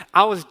him.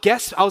 I was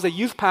a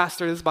youth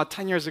pastor. This is about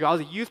 10 years ago. I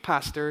was a youth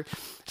pastor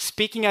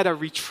speaking at a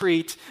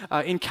retreat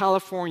in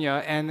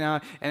California,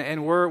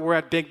 and we're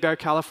at Big Bear,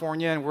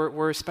 California, and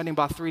we're spending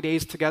about 3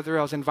 days together.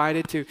 I was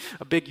invited to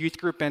a big youth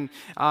group, and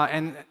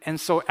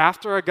so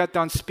after I got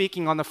done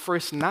speaking on the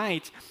first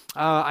night,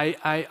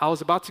 I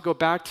was about to go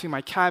back to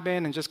my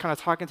cabin and just kind of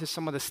talking to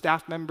some of the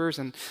staff members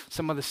and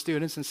some of the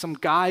students, and some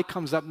guy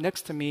comes up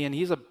next to me, and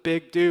he's a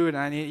big dude,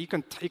 and you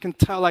can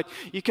tell, like,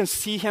 you can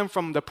see him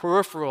from the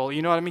peripheral,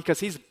 you know what I mean? Because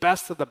he's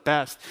best of the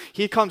best.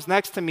 He comes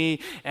next to me,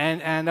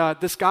 and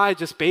this guy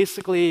just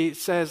basically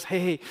says,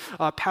 hey,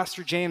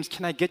 Pastor James,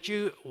 can I get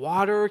you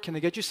water? Can I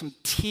get you some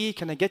tea?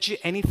 Can I get you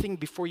anything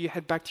before you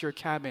head back to your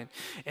cabin?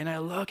 And I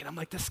look, and I'm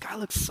like, this guy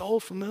looks so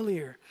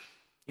familiar.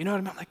 You know what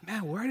I mean? I'm like,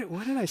 man,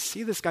 where did I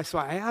see this guy? So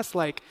I asked,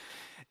 like,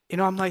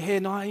 I'm like, hey,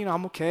 no,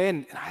 I'm okay.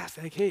 And I asked,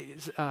 like, hey,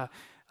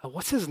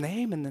 what's his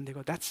name? And then they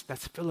go, that's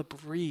Philip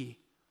Ree.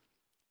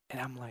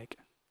 And I'm like,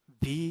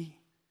 the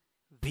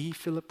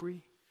Philip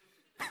Ree?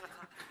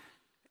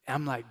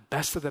 I'm like,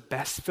 best of the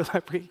best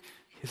Philip Ree?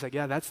 He's like,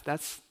 yeah, that's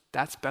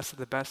best of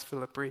the best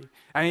Philip Ree.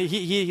 I mean,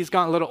 he's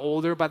gotten a little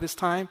older by this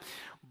time,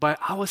 but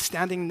I was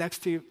standing next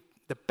to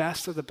the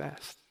best of the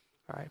best.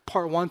 All right,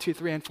 part 1, 2,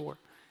 3, and 4.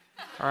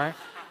 All right.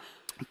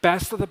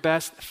 Best of the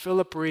best,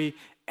 Philip Ree.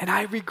 And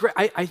I regret,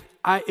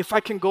 if I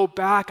can go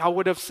back, I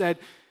would have said,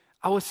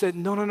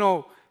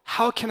 no.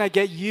 How can I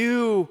get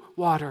you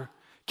water?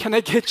 Can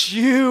I get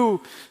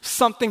you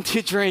something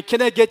to drink?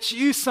 Can I get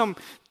you some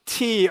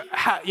tea?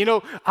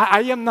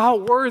 I am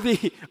not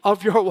worthy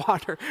of your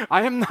water.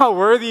 I am not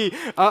worthy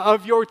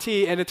of your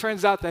tea. And it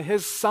turns out that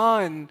his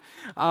son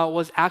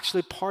was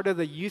actually part of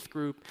the youth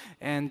group,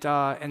 and he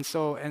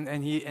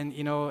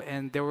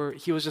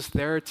was just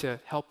there to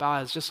help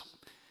out as just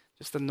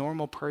a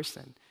normal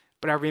person.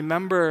 But I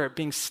remember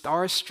being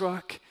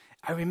starstruck.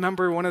 I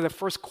remember one of the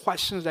first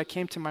questions that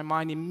came to my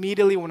mind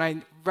immediately when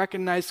I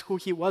recognized who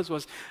he was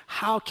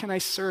how can I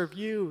serve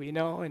you?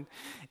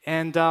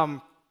 And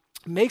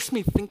makes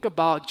me think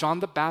about John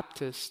the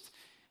Baptist.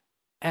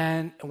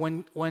 And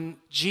when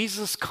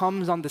Jesus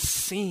comes on the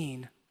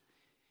scene,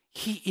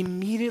 he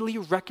immediately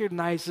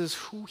recognizes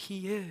who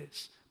he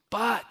is.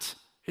 But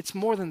it's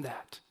more than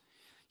that.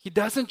 He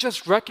doesn't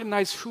just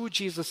recognize who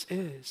Jesus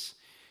is.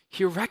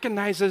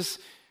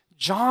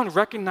 John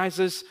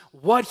recognizes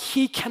what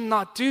he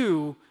cannot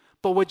do,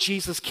 but what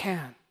Jesus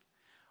can.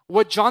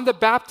 What John the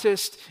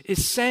Baptist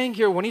is saying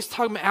here when he's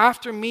talking about,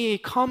 after me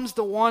comes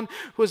the one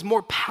who is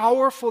more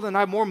powerful than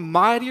I, more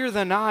mightier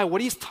than I.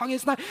 What he's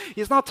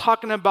not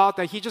talking about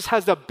that he just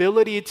has the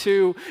ability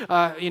to,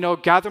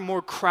 gather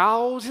more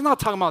crowds. He's not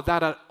talking about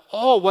that at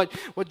all.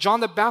 What John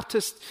the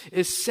Baptist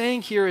is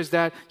saying here is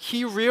that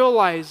he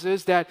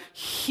realizes that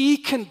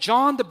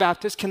John the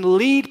Baptist can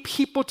lead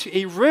people to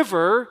a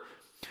river,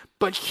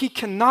 but he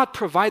cannot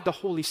provide the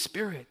Holy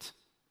Spirit.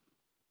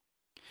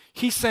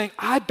 He's saying,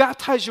 I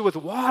baptize you with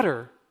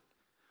water,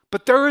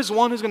 but there is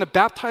one who's going to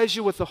baptize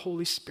you with the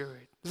Holy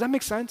Spirit. Does that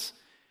make sense?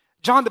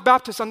 John the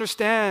Baptist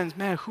understands,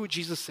 man, who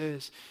Jesus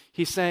is.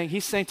 He's saying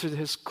to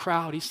his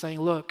crowd, he's saying,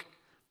 look,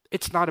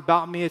 it's not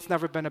about me. It's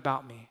never been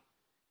about me.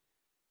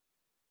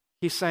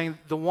 He's saying,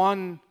 the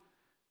one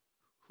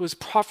who is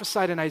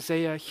prophesied in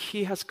Isaiah,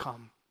 he has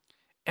come.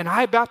 And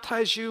I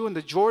baptize you in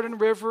the Jordan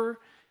River.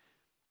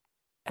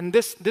 And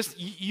this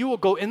you will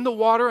go in the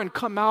water and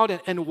come out,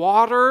 and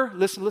water,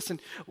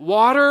 listen,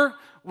 water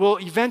will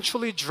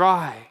eventually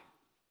dry.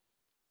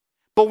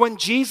 But when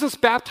Jesus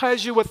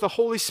baptized you with the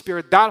Holy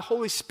Spirit, that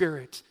Holy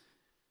Spirit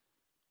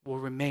will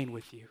remain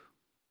with you.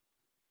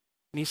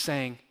 And he's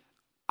saying,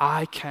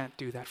 I can't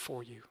do that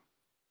for you.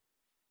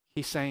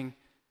 He's saying,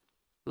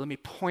 let me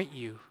point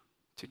you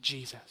to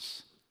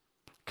Jesus.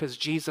 Because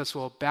Jesus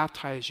will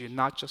baptize you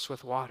not just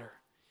with water,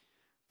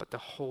 but the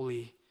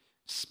Holy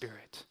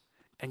Spirit.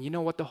 And you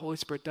know what the Holy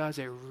Spirit does?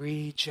 It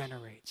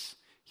regenerates.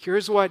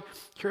 Here's what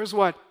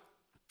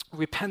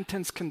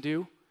repentance can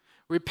do.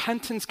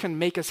 Repentance can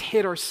make us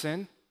hate our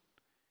sin.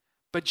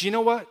 But you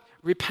know what?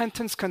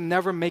 Repentance can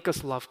never make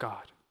us love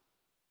God.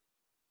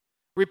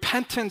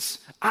 Repentance,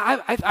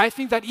 I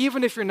think that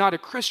even if you're not a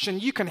Christian,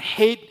 you can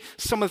hate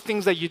some of the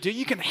things that you do.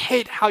 You can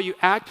hate how you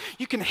act.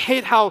 You can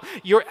hate how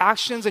your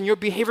actions and your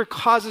behavior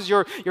causes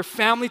your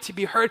family to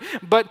be hurt.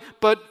 But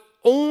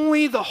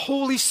only the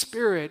Holy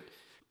Spirit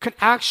can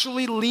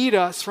actually lead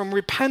us from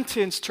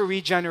repentance to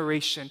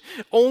regeneration.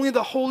 Only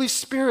the Holy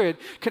Spirit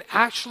can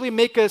actually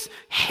make us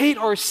hate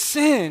our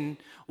sin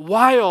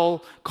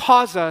while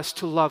cause us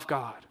to love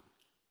God.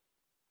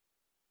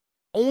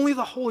 Only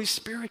the Holy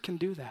Spirit can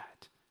do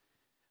that.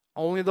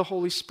 Only the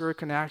Holy Spirit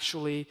can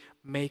actually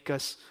make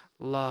us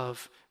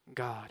love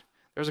God.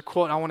 There's a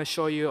quote I want to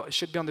show you. It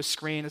should be on the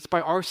screen. It's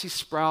by R.C.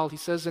 Sproul. He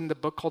says in the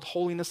book called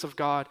Holiness of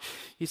God,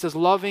 he says,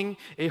 loving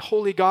a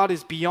holy God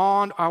is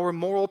beyond our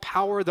moral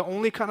power. The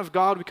only kind of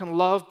God we can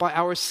love by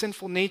our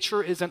sinful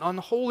nature is an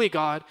unholy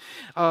God,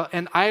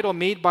 an idol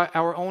made by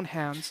our own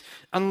hands.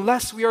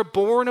 Unless we are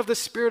born of the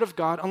Spirit of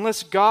God,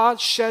 unless God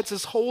sheds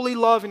His holy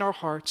love in our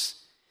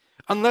hearts,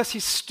 Unless he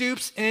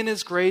stoops in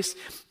his grace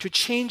to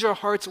change our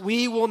hearts,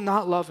 we will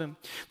not love him.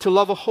 To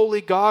love a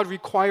holy God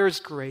requires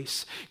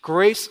grace.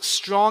 Grace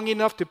strong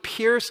enough to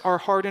pierce our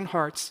hardened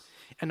hearts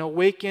and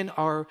awaken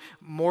our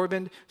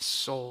morbid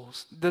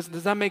souls. Does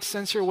that make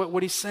sense here?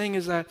 What he's saying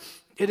is that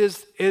it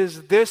is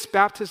this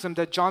baptism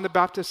that John the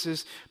Baptist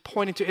is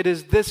pointing to. It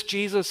is this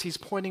Jesus he's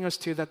pointing us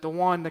to, that the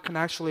one that can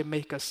actually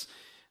make us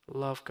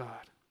love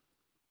God.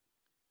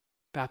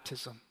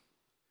 Baptism.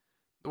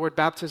 The word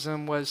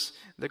baptism was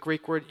the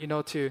Greek word,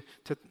 to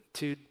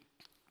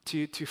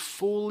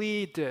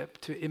fully dip,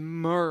 to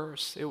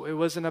immerse. It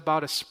wasn't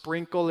about a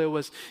sprinkle. It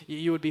was,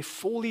 you would be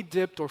fully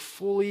dipped or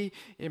fully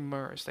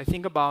immersed. I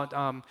think about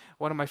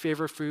one of my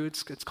favorite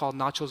foods. It's called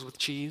nachos with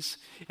cheese.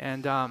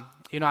 And, I'm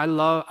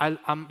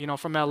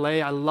from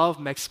LA. I love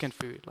Mexican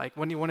food. Like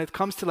when it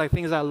comes to like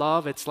things I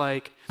love, it's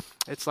like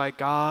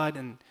God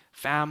and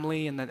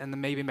family and then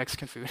maybe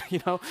Mexican food,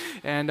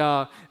 and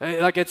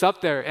like it's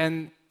up there.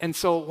 And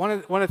so one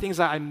of the things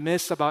that I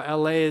miss about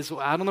LA is,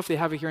 I don't know if they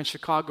have it here in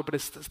Chicago, but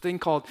it's this thing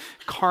called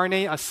carne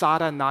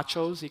asada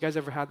nachos. You guys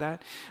ever had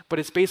that? But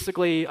it's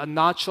basically a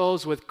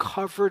nachos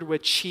covered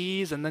with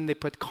cheese, and then they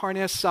put carne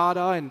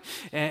asada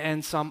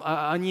and some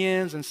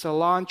onions and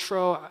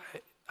cilantro.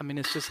 I mean,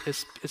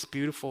 it's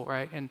beautiful,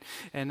 right?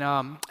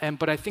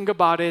 But I think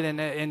about it,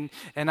 and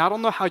I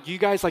don't know how you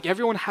guys, like,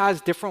 everyone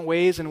has different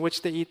ways in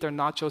which they eat their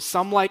nachos.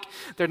 Some like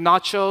their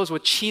nachos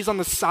with cheese on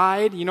the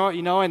side, and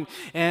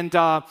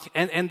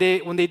they,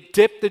 when they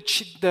dip the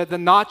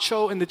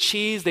nacho in the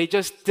cheese, they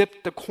just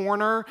dip the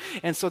corner,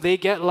 and so they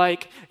get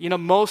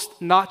most of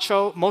the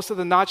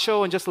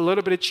nacho and just a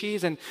little bit of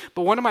cheese.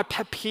 But one of my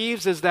pet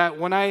peeves is that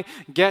when I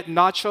get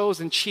nachos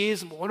and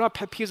cheese, one of my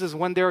pet peeves is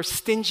when they're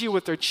stingy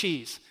with their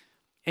cheese.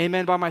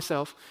 Amen by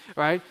myself,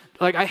 right?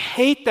 Like, I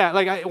hate that.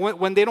 Like,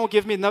 when they don't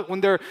give me,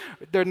 when their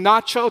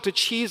nacho to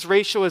cheese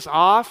ratio is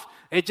off,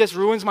 it just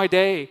ruins my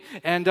day.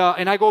 And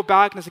I go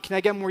back and I say, can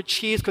I get more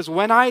cheese? Because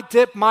when I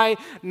dip my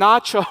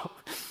nacho,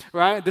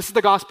 right? This is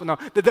the gospel now.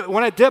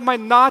 When I dip my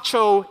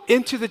nacho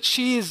into the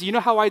cheese, you know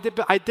how I dip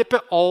it? I dip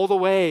it all the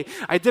way.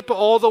 I dip it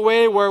all the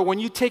way where when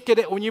you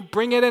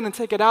bring it in and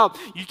take it out,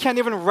 you can't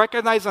even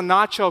recognize a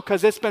nacho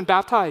because it's been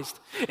baptized.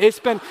 It's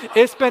been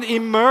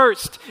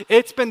immersed.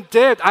 It's been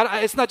dipped.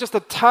 It's not just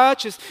a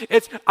touch.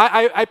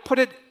 I put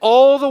it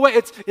all the way.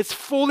 It's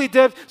fully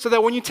dipped so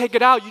that when you take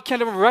it out, you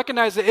can't even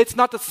recognize it. It's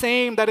not the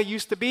same that it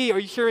used to be. Are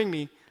you hearing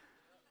me?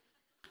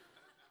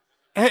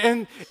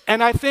 And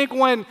I think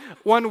when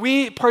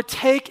we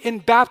partake in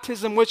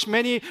baptism, which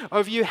many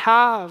of you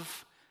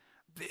have,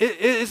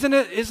 is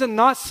it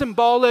not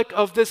symbolic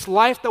of this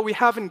life that we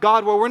have in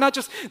God, where we're not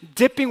just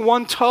dipping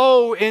one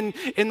toe in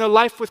the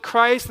life with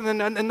Christ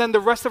and then the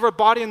rest of our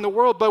body in the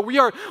world, but we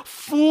are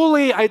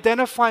fully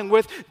identifying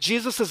with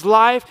Jesus'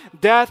 life,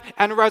 death,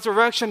 and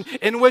resurrection,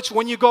 in which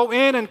when you go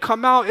in and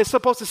come out, it's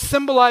supposed to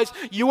symbolize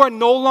you are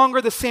no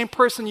longer the same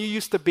person you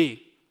used to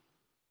be.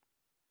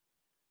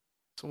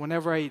 So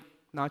whenever I eat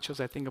nachos,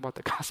 I think about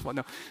the gospel.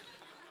 No.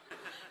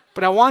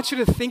 But I want you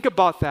to think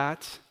about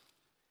that.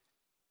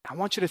 I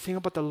want you to think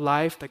about the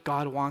life that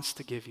God wants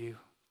to give you.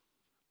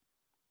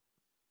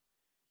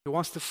 He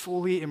wants to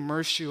fully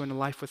immerse you in a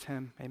life with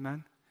Him.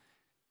 Amen?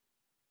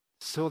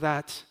 So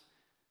that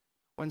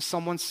when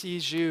someone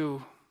sees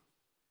you,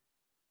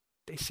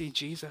 they see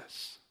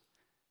Jesus.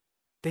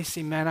 They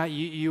see, man,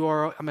 you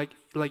are, I'm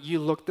like you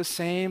look the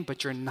same,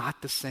 but you're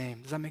not the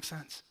same. Does that make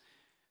sense?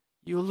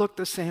 You look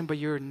the same, but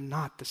you're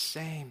not the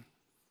same.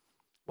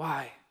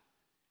 Why?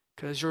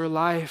 Because your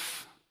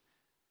life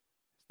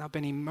has not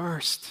been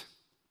immersed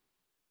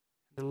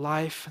in the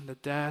life and the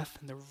death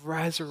and the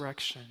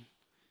resurrection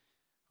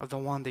of the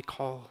one they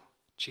call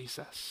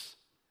Jesus.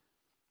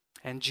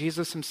 And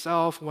Jesus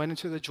himself went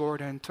into the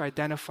Jordan to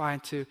identify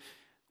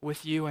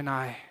with you and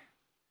I.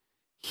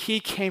 He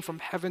came from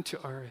heaven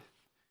to earth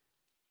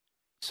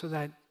so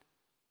that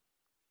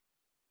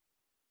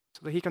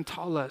he can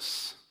tell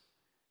us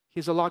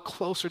he's a lot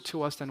closer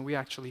to us than we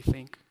actually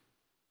think.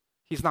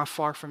 He's not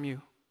far from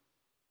you.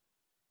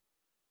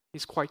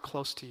 He's quite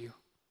close to you.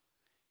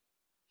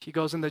 He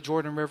goes in the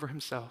Jordan River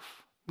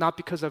himself, not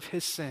because of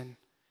his sin,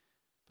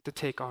 but to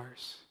take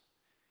ours.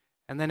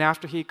 And then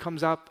after he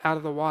comes up out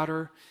of the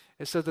water,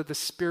 it says that the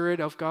Spirit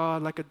of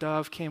God like a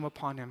dove came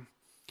upon him.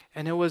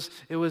 And it was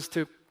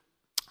to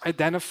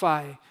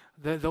identify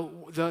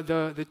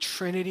the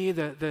Trinity,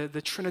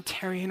 the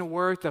Trinitarian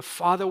work. The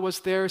Father was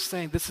there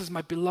saying, this is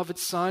my beloved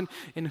Son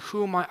in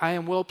whom I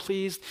am well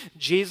pleased.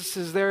 Jesus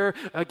is there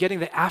getting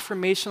the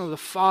affirmation of the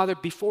Father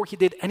before he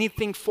did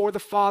anything for the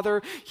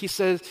Father. He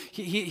says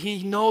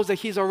he knows that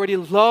he's already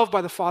loved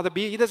by the Father, but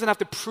he doesn't have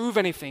to prove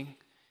anything.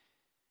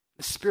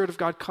 The Spirit of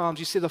God comes.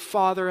 You see the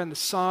Father and the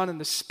Son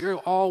and the Spirit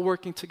all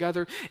working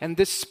together. And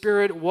this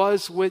Spirit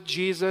was with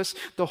Jesus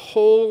the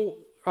whole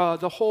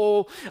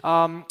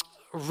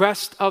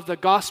rest of the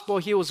gospel.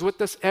 He was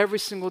with us every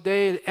single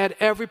day. At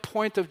every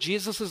point of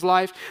Jesus'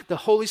 life, the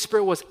Holy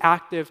Spirit was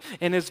active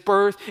in his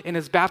birth, in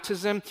his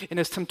baptism, in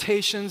his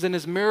temptations, in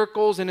his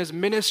miracles, in his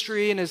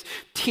ministry, in his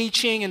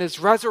teaching, in his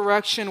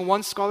resurrection.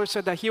 One scholar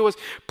said that he was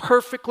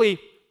perfectly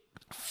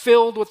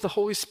filled with the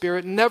Holy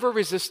Spirit, never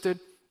resisted,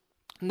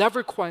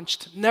 never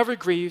quenched, never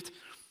grieved,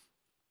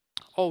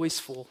 always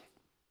full.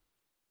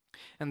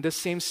 And this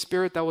same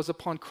Spirit that was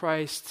upon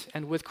Christ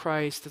and with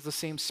Christ is the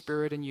same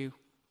Spirit in you.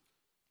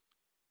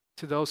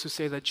 To those who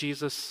say that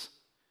Jesus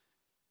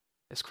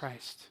is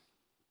Christ.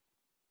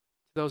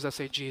 To those that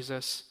say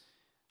Jesus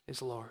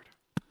is Lord.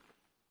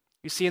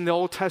 You see, in the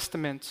Old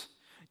Testament,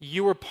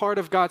 you were part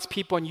of God's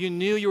people, and you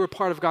knew you were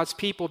part of God's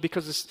people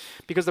because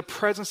the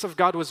presence of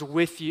God was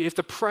with you. If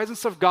the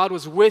presence of God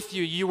was with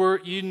you,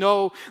 you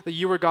know that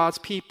you were God's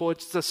people.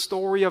 It's the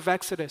story of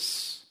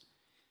Exodus.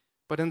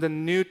 But in the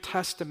New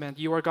Testament,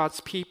 you are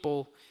God's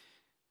people,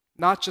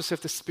 not just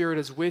if the Spirit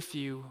is with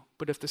you,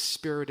 but if the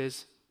Spirit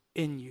is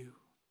in you.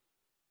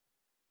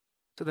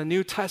 So the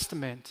New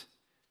Testament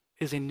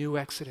is a new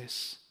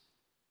Exodus.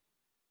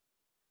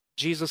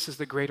 Jesus is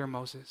the greater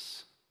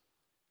Moses.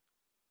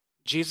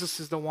 Jesus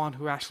is the one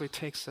who actually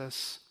takes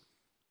us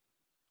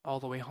all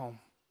the way home.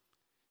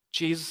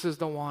 Jesus is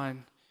the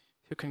one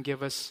who can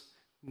give us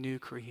new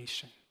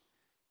creation.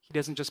 He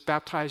doesn't just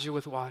baptize you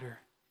with water.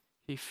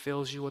 He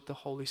fills you with the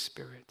Holy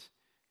Spirit.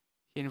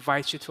 He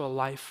invites you to a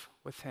life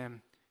with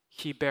Him.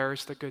 He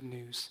bears the good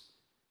news.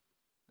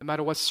 No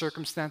matter what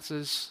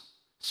circumstances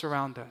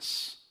surround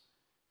us,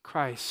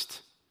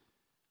 Christ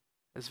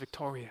is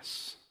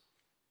victorious.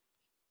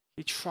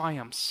 He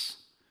triumphs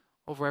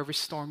over every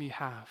storm you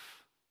have.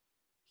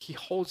 He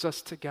holds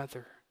us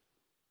together.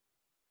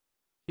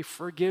 He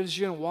forgives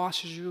you and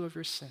washes you of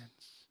your sins.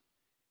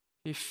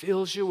 He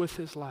fills you with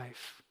His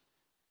life.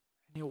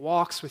 And He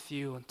walks with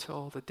you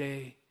until the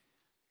day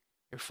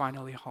you're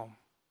finally home.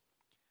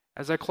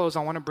 As I close,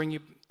 I want to bring you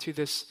to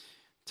this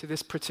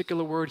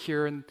particular word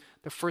here in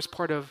the first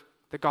part of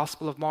the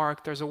Gospel of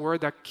Mark. There's a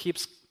word that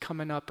keeps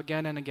coming up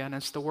again and again.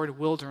 It's the word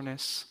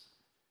wilderness.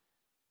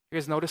 You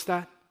guys notice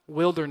that?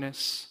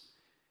 Wilderness.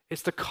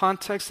 It's the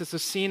context, it's the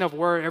scene of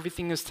where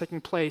everything is taking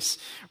place.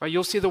 Right?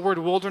 You'll see the word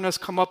wilderness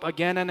come up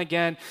again and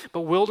again.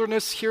 But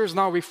wilderness here is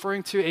not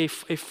referring to a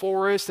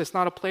forest. It's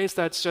not a place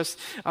that's just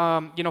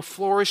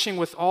flourishing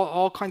with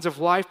all kinds of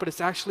life, but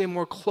it's actually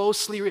more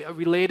closely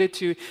related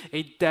to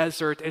a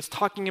desert. It's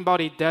talking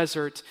about a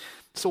desert.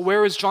 So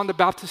where is John the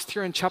Baptist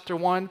here in chapter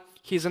 1?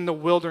 He's in the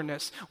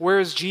wilderness. Where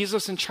is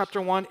Jesus in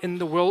chapter 1? In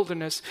the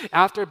wilderness.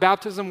 After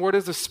baptism, where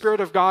does the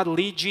Spirit of God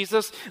lead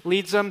Jesus?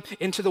 Leads him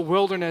into the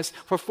wilderness.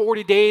 For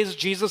 40 days,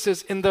 Jesus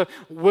is in the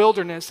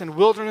wilderness. And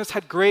wilderness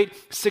had great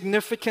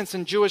significance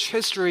in Jewish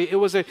history. It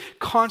was a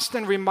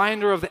constant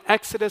reminder of the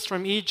exodus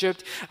from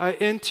Egypt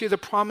into the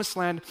promised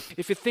land.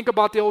 If you think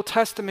about the Old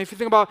Testament, if you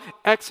think about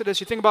Exodus,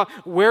 you think about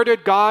where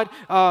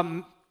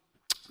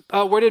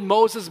did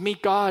Moses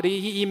meet God?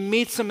 He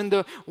meets him in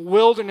the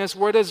wilderness.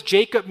 Where does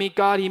Jacob meet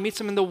God? He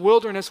meets him in the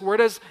wilderness. Where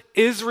does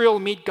Israel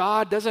meet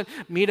God? Doesn't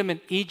meet him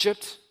in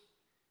Egypt.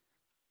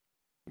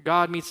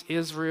 God meets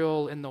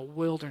Israel in the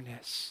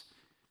wilderness.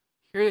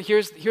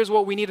 Here's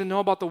what we need to know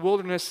about the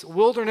wilderness.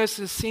 Wilderness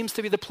seems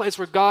to be the place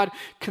where God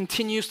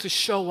continues to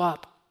show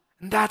up.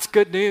 And that's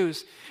good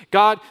news.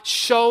 God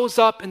shows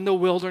up in the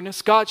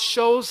wilderness. God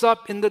shows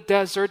up in the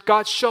desert.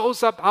 God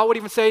shows up, I would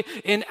even say,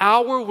 in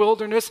our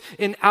wilderness,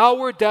 in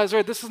our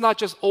desert. This is not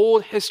just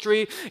old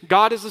history.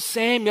 God is the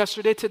same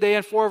yesterday, today,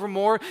 and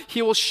forevermore.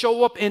 He will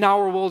show up in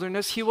our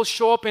wilderness. He will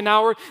show up in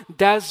our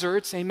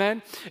deserts.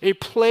 Amen. A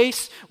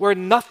place where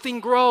nothing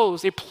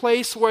grows. A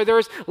place where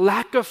there's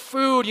lack of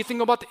food. You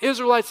think about the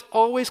Israelites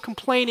always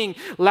complaining.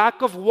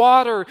 Lack of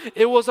water.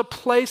 It was a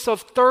place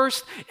of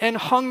thirst and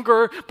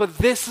hunger. But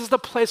this is the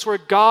place where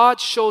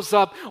God shows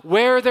up,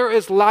 where there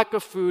is lack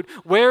of food,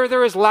 where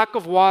there is lack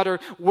of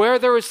water, where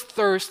there is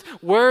thirst,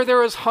 where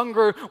there is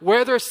hunger,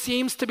 where there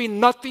seems to be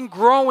nothing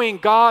growing.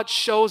 God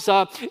shows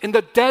up. In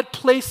the dead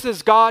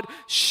places, God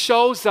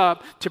shows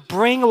up to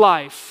bring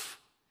life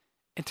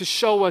and to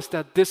show us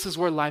that this is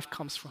where life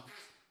comes from.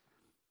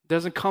 It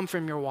doesn't come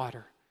from your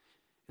water.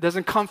 It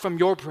doesn't come from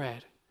your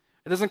bread.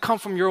 It doesn't come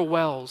from your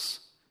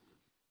wells.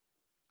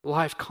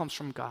 Life comes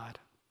from God.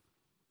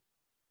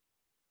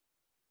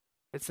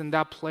 It's in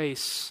that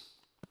place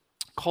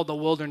called the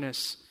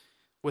wilderness.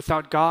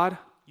 Without God,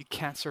 you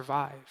can't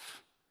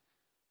survive.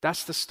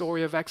 That's the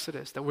story of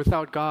Exodus, that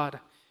without God,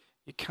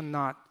 you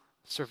cannot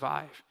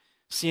survive.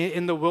 See,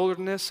 in the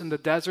wilderness, in the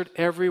desert,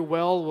 every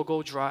well will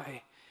go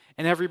dry,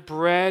 and every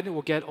bread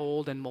will get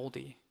old and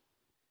moldy.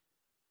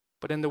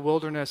 But in the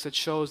wilderness, it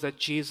shows that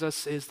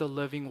Jesus is the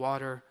living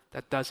water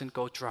that doesn't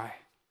go dry.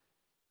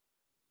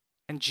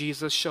 And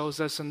Jesus shows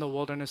us in the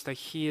wilderness that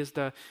He is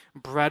the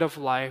bread of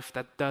life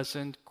that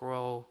doesn't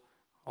grow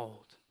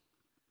old.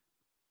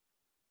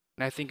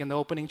 And I think in the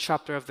opening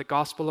chapter of the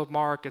Gospel of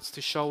Mark, it's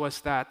to show us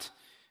that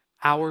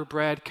our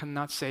bread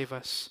cannot save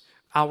us.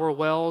 Our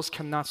wells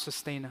cannot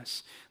sustain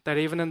us. That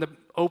even in the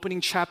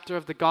opening chapter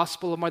of the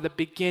Gospel of Mark, the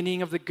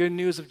beginning of the good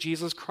news of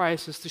Jesus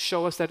Christ is to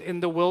show us that in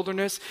the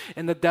wilderness,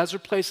 in the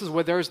desert places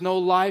where there is no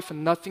life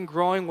and nothing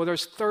growing, where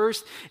there's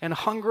thirst and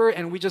hunger,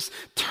 and we just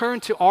turn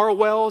to our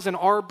wells and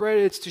our bread,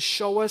 it's to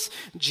show us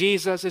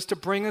Jesus, it's to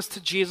bring us to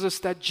Jesus,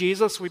 that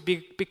Jesus would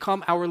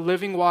become our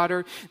living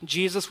water,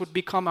 Jesus would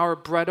become our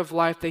bread of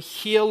life, that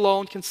He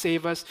alone can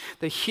save us,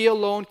 that He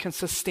alone can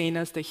sustain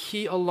us, that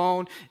He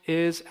alone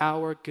is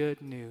our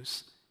good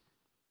news.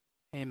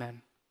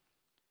 Amen.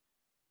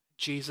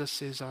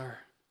 Jesus is our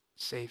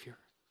Savior.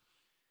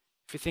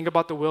 If you think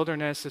about the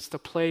wilderness, it's the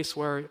place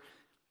where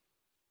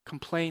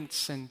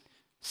complaints and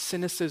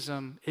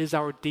cynicism is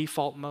our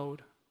default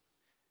mode.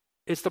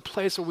 It's the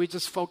place where we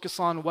just focus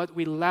on what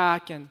we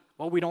lack and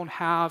what we don't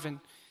have. And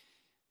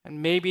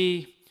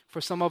maybe for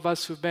some of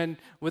us who've been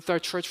with our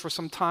church for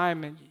some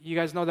time, and you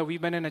guys know that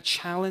we've been in a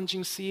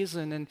challenging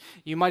season, and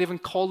you might even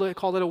call it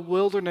a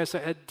wilderness,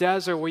 a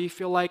desert, where you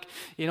feel like,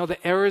 the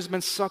air has been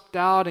sucked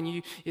out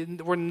and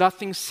where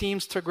nothing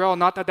seems to grow.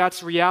 Not that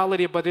that's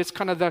reality, but it's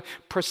kind of the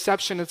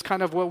perception. It's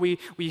kind of what we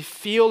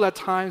feel at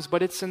times,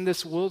 but it's in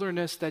this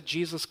wilderness that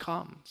Jesus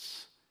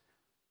comes.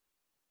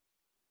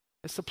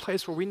 It's the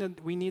place where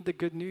we need the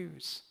good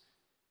news.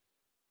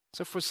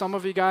 So for some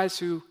of you guys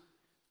who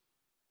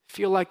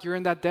feel like you're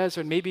in that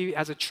desert, maybe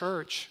as a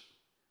church,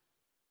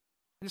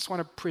 I just want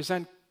to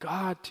present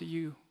God to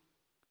you.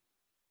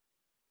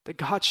 That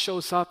God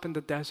shows up in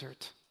the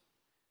desert.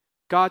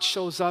 God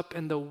shows up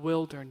in the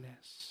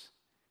wilderness.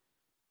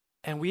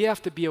 And we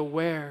have to be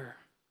aware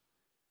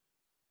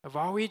of,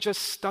 are we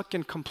just stuck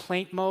in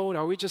complaint mode?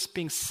 Are we just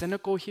being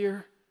cynical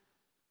here?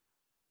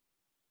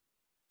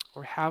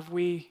 Or have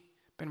we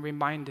been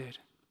reminded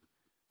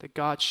that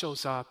God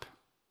shows up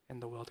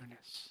in the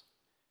wilderness?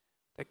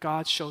 That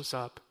God shows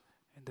up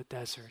in the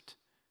desert.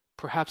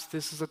 Perhaps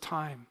this is a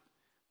time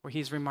where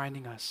He's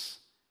reminding us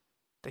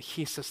that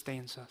He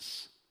sustains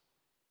us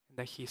and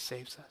that He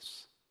saves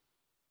us.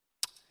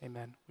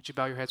 Amen. Would you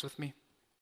bow your heads with me?